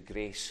mercy, the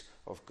grace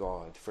of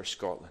God for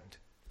Scotland?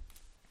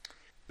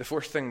 The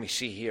fourth thing we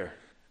see here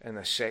in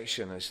this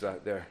section is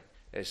that there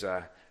is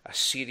a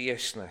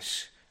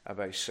seriousness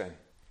about sin.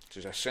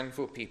 There's a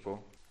sinful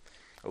people,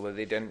 although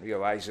they didn't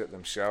realise it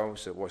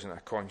themselves. It wasn't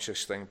a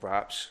conscious thing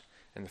perhaps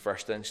in the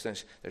first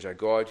instance. There's a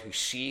God who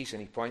sees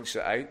and he points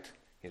it out.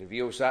 He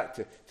reveals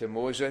that to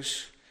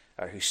Moses,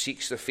 who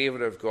seeks the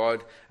favour of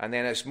God. And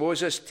then as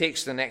Moses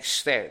takes the next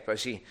step,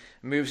 as he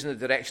moves in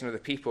the direction of the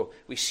people,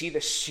 we see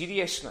the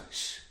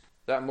seriousness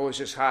that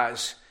Moses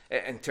has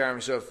in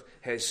terms of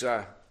his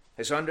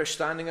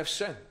understanding of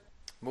sin.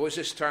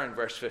 Moses turned,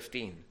 verse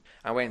 15,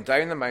 and went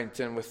down the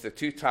mountain with the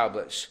 2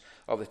 tablets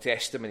of the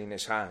testimony in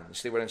his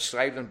hands. They were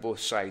inscribed on both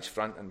sides,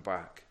 front and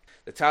back.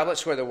 The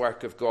tablets were the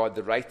work of God.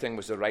 The writing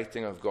was the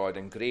writing of God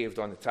engraved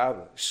on the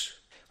tablets.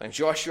 When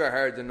Joshua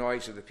heard the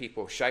noise of the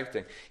people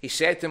shouting, he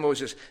said to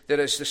Moses, "There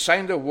is the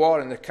sound of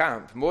war in the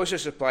camp."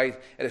 Moses replied,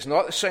 "It is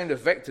not the sound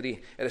of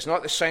victory. It is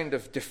not the sound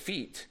of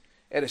defeat.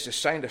 It is the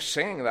sound of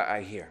singing that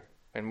I hear."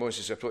 When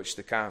Moses approached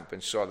the camp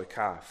and saw the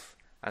calf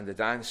and the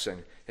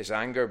dancing, his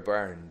anger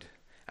burned,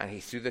 and he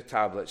threw the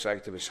tablets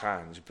out of his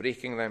hands,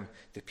 breaking them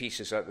to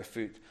pieces at the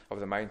foot of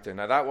the mountain.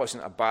 Now that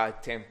wasn't a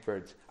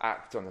bad-tempered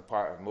act on the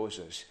part of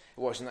Moses. It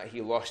wasn't that he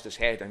lost his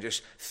head and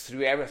just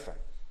threw everything.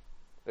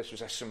 This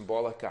was a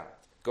symbolic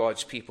act.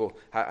 God's people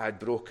had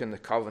broken the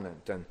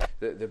covenant, and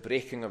the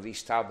breaking of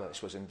these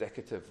tablets was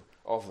indicative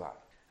of that.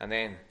 And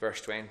then,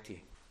 verse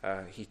 20,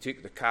 he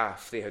took the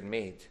calf they had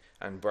made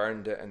and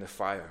burned it in the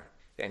fire.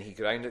 Then he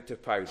ground it to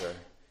powder,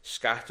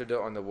 scattered it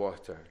on the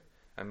water,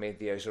 and made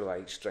the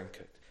Israelites drink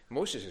it.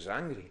 Moses is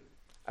angry,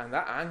 and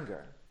that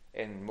anger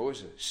in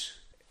Moses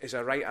is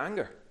a right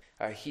anger.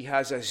 He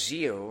has a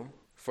zeal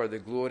for the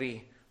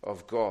glory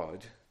of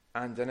God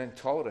and an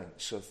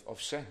intolerance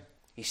of sin.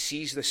 He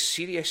sees the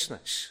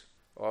seriousness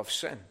of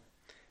sin.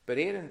 But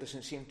Aaron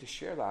doesn't seem to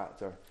share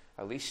that, or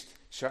at least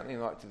certainly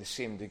not to the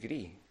same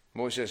degree.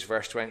 Moses,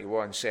 verse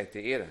 21, said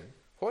to Aaron,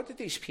 "What did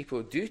these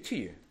people do to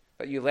you,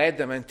 that you led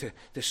them into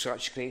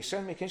such great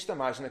sin?" We can just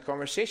imagine the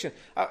conversation.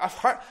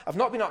 I've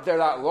not been up there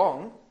that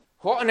long.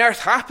 What on earth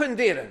happened,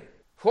 Aaron?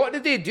 What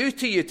did they do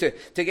to you to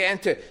get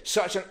into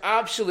such an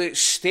absolute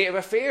state of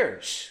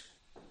affairs?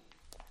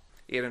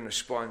 Aaron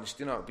responds,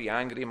 "Do not be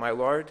angry, my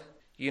lord.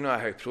 You know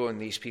how prone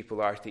these people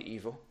are to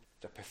evil."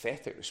 It's a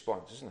pathetic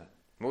response, isn't it?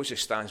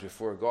 Moses stands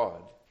before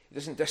God. He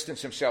doesn't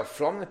distance himself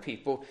from the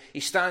people. He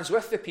stands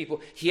with the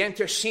people. He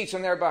intercedes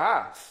on their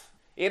behalf.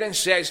 Aaron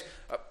says,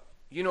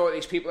 "You know what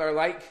these people are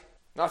like.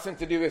 Nothing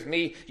to do with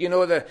me. You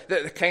know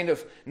the kind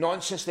of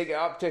nonsense they get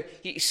up to."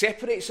 He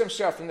separates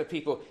himself from the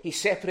people. He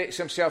separates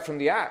himself from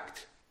the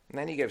act. And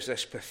then he gives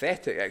this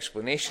pathetic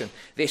explanation.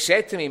 "They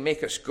said to me,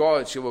 'Make us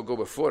gods who will go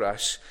before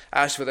us.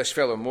 As for this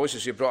fellow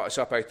Moses who brought us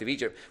up out of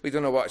Egypt, we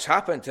don't know what's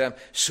happened to him.'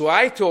 So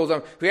I told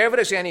them, 'Whoever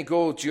has any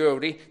gold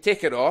jewelry,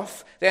 take it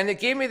off.' Then they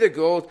gave me the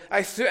gold.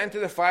 I threw it into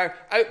the fire.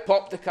 Out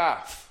popped the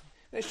calf."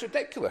 And it's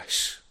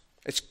ridiculous.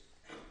 It's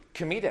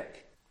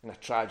comedic in a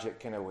tragic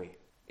kind of way.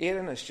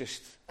 Aaron is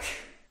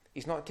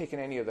he's not taking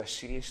any of this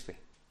seriously.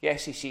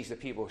 Yes, he sees the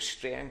people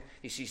straying.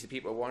 He sees the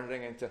people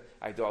wandering into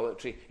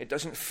idolatry. It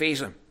doesn't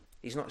faze him.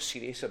 He's not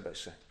serious about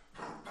sin.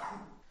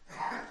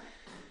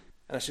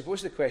 And I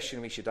suppose the question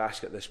we should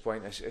ask at this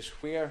point is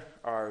where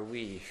are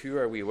we? Who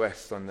are we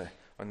with on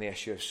the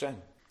issue of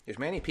sin? There's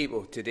many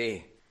people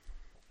today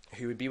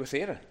who would be with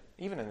Aaron,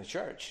 even in the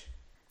church.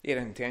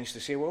 Aaron tends to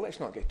say, "Well,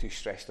 let's not get too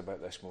stressed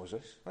about this,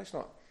 Moses. Let's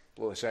not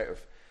blow this out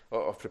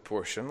of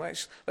proportion.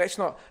 Let's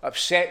not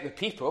upset the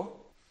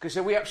people, because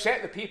if we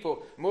upset the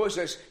people,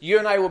 Moses, you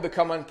and I will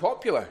become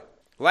unpopular.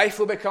 Life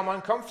will become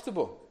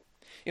uncomfortable."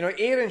 You know,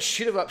 Aaron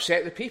should have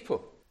upset the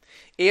people.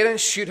 Aaron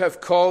should have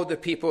called the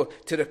people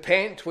to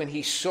repent when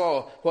he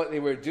saw what they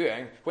were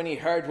doing, when he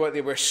heard what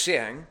they were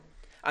saying.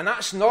 And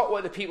that's not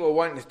what the people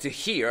wanted to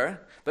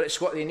hear, but it's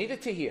what they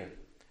needed to hear.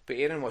 But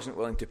Aaron wasn't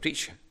willing to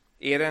preach it.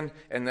 Aaron,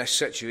 in this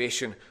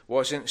situation,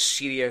 wasn't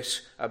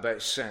serious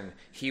about sin.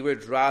 He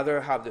would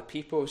rather have the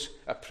people's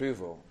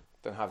approval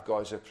than have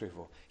God's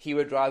approval. He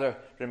would rather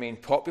remain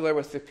popular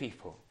with the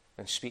people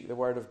than speak the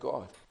word of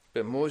God.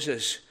 But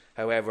Moses,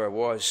 however,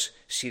 was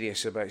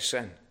serious about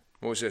sin.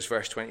 Moses,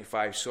 verse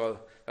 25, saw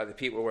that the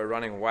people were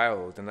running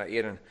wild and that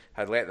Aaron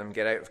had let them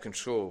get out of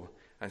control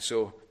and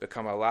so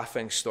become a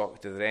laughing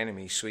stock to their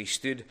enemies. So he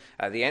stood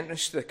at the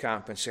entrance to the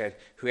camp and said,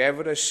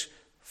 "Whoever is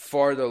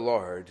for the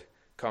Lord,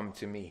 come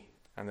to me."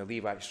 And the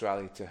Levites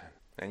rallied to him.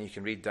 And you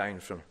can read down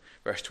from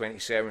verse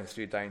 27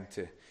 through down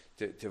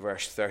to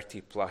verse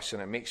 30 plus,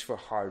 and it makes for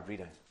hard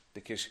reading,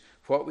 because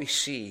what we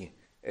see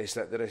is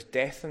that there is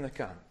death in the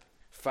camp.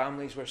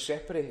 Families were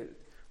separated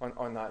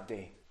on that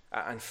day,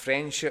 and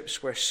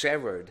friendships were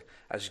severed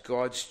as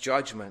God's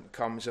judgment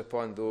comes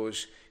upon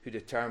those who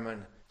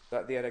determine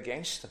that they are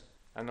against him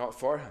and not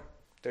for him.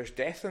 There's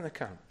death in the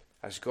camp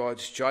as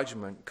God's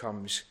judgment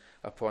comes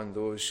upon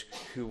those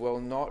who will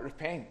not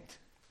repent.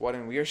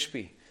 Warren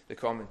Wiersbe, the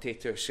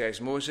commentator, says,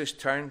 Moses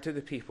turned to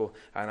the people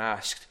and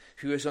asked,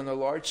 "Who is on the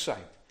Lord's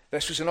side?"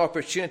 This was an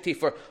opportunity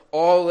for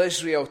all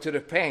Israel to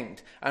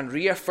repent and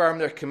reaffirm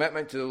their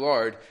commitment to the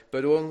Lord,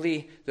 but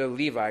only the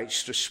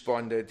Levites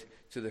responded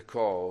to the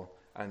call,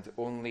 and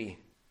only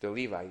the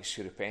Levites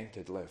who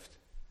repented lived.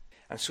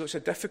 And so it's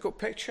a difficult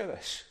picture,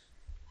 this.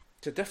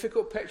 It's a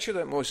difficult picture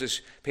that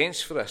Moses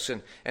paints for us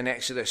in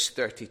Exodus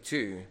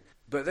 32,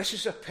 but this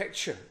is a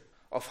picture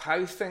of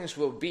how things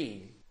will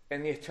be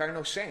in the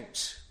eternal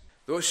sense.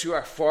 Those who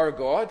are for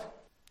God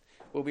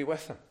will be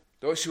with him.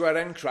 Those who are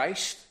in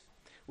Christ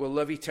will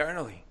live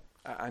eternally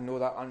and know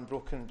that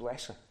unbroken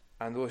blessing.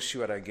 And those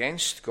who are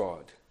against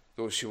God,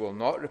 those who will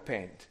not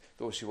repent,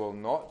 those who will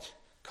not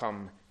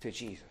come to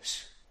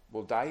Jesus,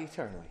 will die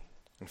eternally.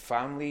 And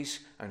families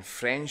and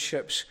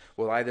friendships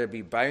will either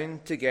be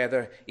bound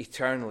together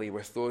eternally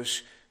with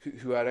those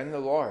who are in the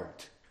Lord,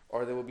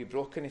 or they will be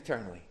broken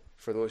eternally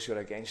for those who are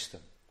against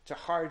them. It's a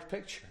hard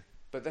picture,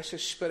 but this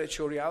is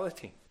spiritual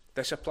reality.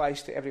 This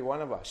applies to every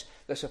one of us.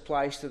 This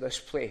applies to this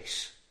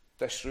place,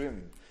 this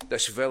room,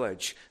 this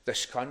village,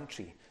 this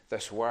country,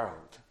 this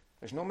world.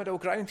 There's no middle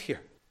ground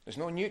here. There's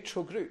no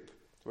neutral group.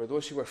 There were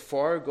those who were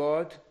for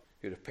God,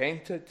 who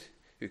repented,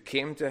 who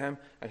came to him,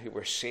 and who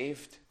were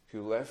saved,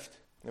 who lived.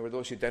 And there were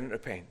those who didn't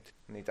repent,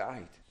 and they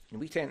died. And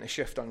we tend to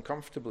shift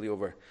uncomfortably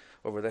over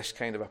this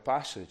kind of a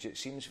passage. It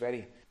seems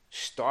very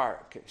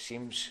stark. It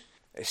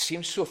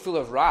seems so full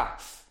of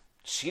wrath,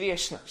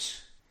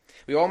 seriousness.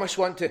 We almost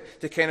want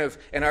to kind of,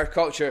 in our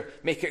culture,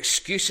 make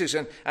excuses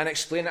and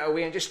explain it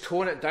away and just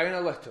tone it down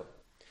a little.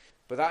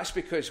 But that's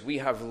because we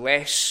have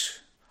less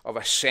of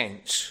a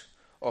sense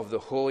of the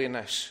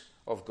holiness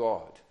of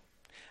God.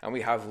 And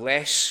we have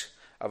less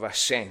of a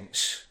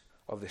sense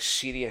of the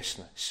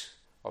seriousness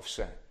of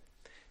sin.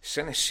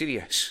 Sin is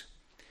serious.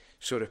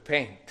 So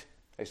repent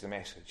is the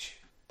message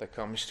that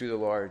comes through the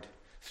Lord,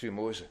 through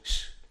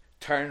Moses.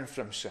 Turn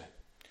from sin.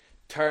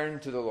 Turn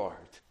to the Lord.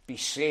 Be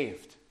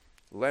saved.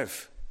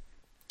 Live.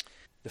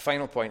 The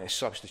final point is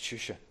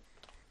substitution.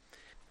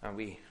 And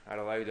we are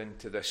allowed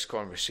into this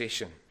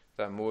conversation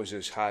that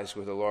Moses has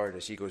with the Lord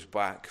as he goes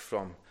back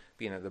from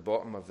being at the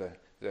bottom of the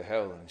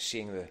hill and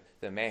seeing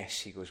the mess.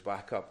 He goes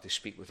back up to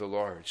speak with the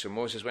Lord. So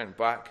Moses went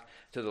back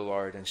to the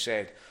Lord and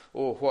said,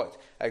 "Oh, what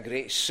a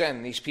great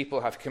sin these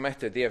people have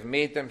committed. They have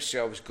made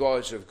themselves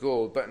gods of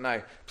gold. But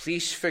now,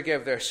 please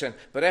forgive their sin.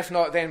 But if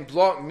not, then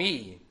blot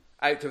me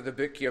out of the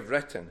book you have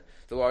written."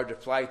 The Lord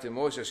replied to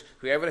Moses,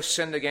 "Whoever has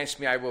sinned against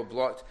me, I will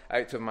blot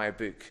out of my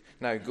book.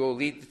 Now go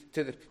lead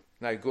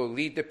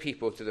the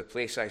people to the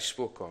place I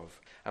spoke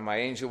of, and my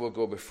angel will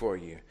go before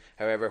you.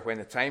 However, when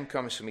the time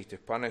comes for me to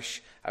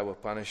punish, I will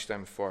punish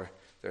them for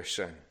their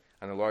sin."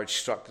 And the Lord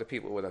struck the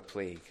people with a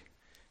plague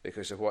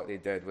because of what they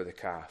did with the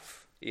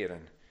calf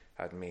Aaron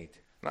had made.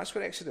 And that's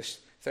where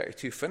Exodus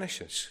 32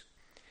 finishes.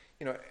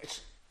 You know,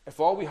 if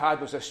all we had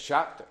was this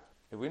chapter,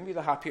 it wouldn't be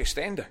the happiest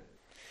ender.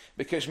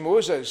 Because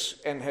Moses,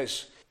 in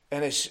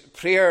his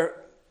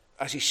prayer,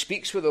 as he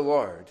speaks with the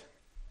Lord,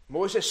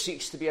 Moses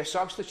seeks to be a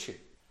substitute.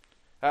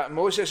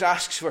 Moses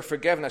asks for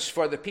forgiveness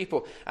for the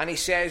people, and he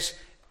says,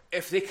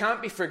 if they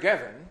can't be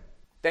forgiven,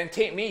 then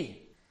take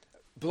me.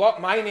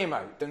 Blot my name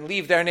out and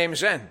leave their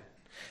names in.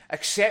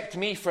 Accept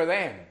me for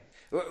them.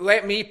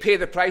 Let me pay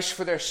the price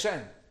for their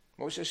sin.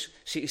 Moses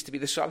seeks to be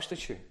the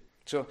substitute.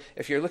 So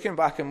if you're looking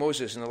back at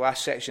Moses in the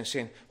last section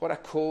saying, what a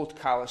cold,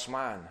 callous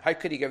man. How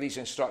could he give these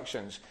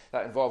instructions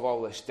that involve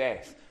all this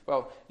death?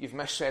 Well, you've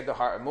misread the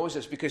heart of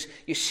Moses, because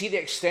you see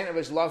the extent of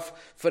his love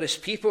for his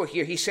people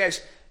here. He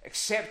says,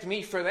 accept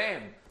me for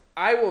them.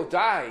 I will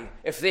die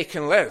if they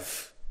can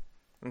live.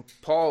 And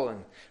Paul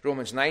in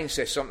Romans 9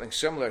 says something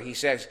similar. He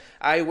says,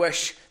 I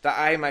wish that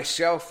I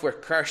myself were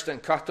cursed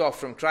and cut off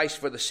from Christ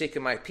for the sake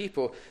of my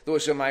people,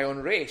 those of my own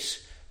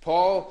race.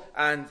 Paul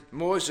and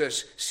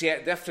Moses say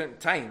at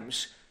different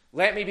times,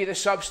 let me be the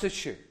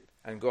substitute.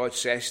 And God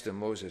says to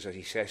Moses, as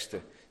he says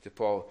to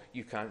Paul,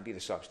 you can't be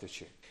the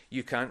substitute.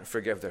 You can't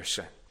forgive their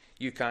sin.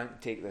 You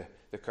can't take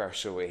the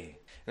curse away.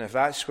 And if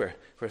that's where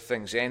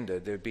things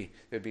ended, there'd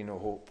be no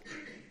hope.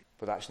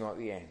 But that's not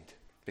the end,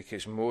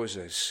 because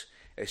Moses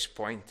is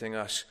pointing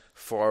us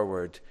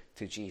forward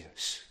to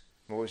Jesus.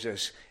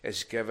 Moses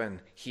is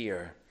given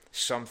here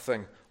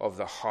something of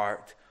the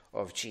heart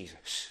of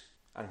Jesus.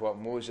 And what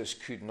Moses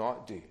could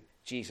not do,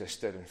 Jesus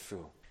did in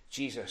full.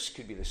 Jesus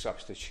could be the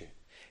substitute.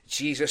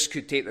 Jesus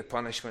could take the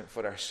punishment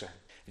for our sin.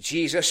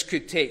 Jesus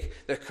could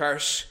take the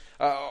curse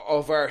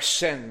of our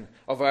sin,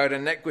 of our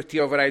iniquity,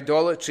 of our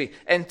idolatry,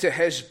 into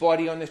his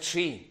body on the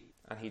tree.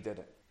 And he did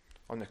it.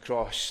 On the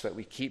cross that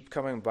we keep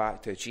coming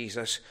back to,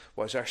 Jesus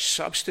was our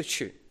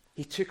substitute.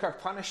 He took our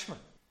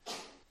punishment.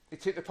 He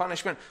took the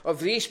punishment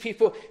of these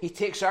people. He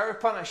takes our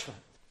punishment.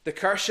 The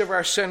curse of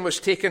our sin was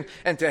taken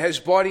into his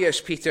body,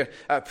 as Peter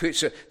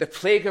puts it. The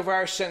plague of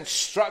our sin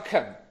struck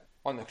him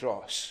on the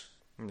cross.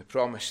 And the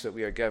promise that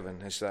we are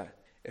given is that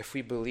if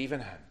we believe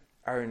in him,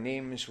 our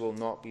names will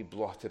not be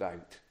blotted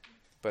out,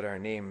 but our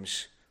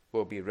names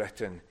will be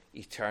written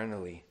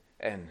eternally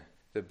in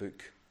the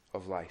book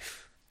of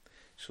life.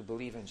 So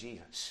believe in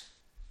Jesus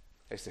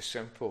is the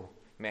simple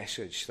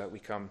message that we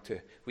come to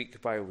week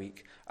by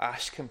week.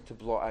 Ask him to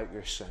blot out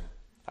your sin.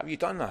 Have you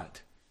done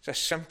that? It's a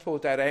simple,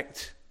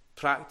 direct,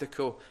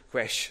 practical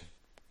question.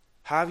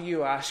 Have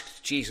you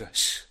asked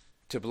Jesus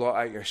to blot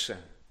out your sin?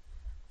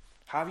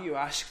 Have you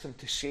asked him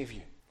to save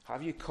you?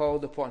 Have you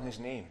called upon his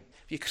name?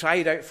 Have you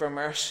cried out for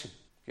mercy?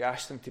 Have you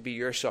asked him to be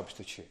your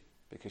substitute?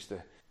 Because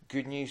the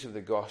good news of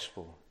the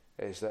gospel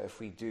is that if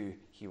we do,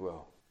 he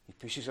will. He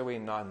pushes away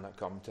none that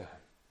come to him.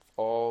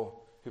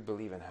 All who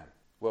believe in him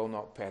will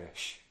not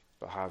perish,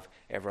 but have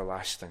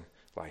everlasting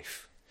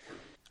life.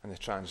 And the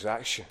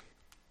transaction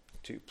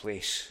took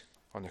place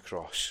on the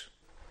cross.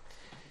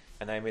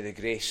 And now may the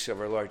grace of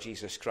our Lord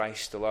Jesus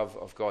Christ, the love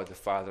of God the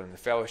Father, and the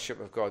fellowship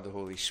of God the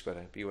Holy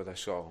Spirit be with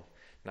us all,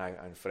 now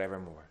and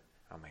forevermore.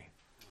 Amen.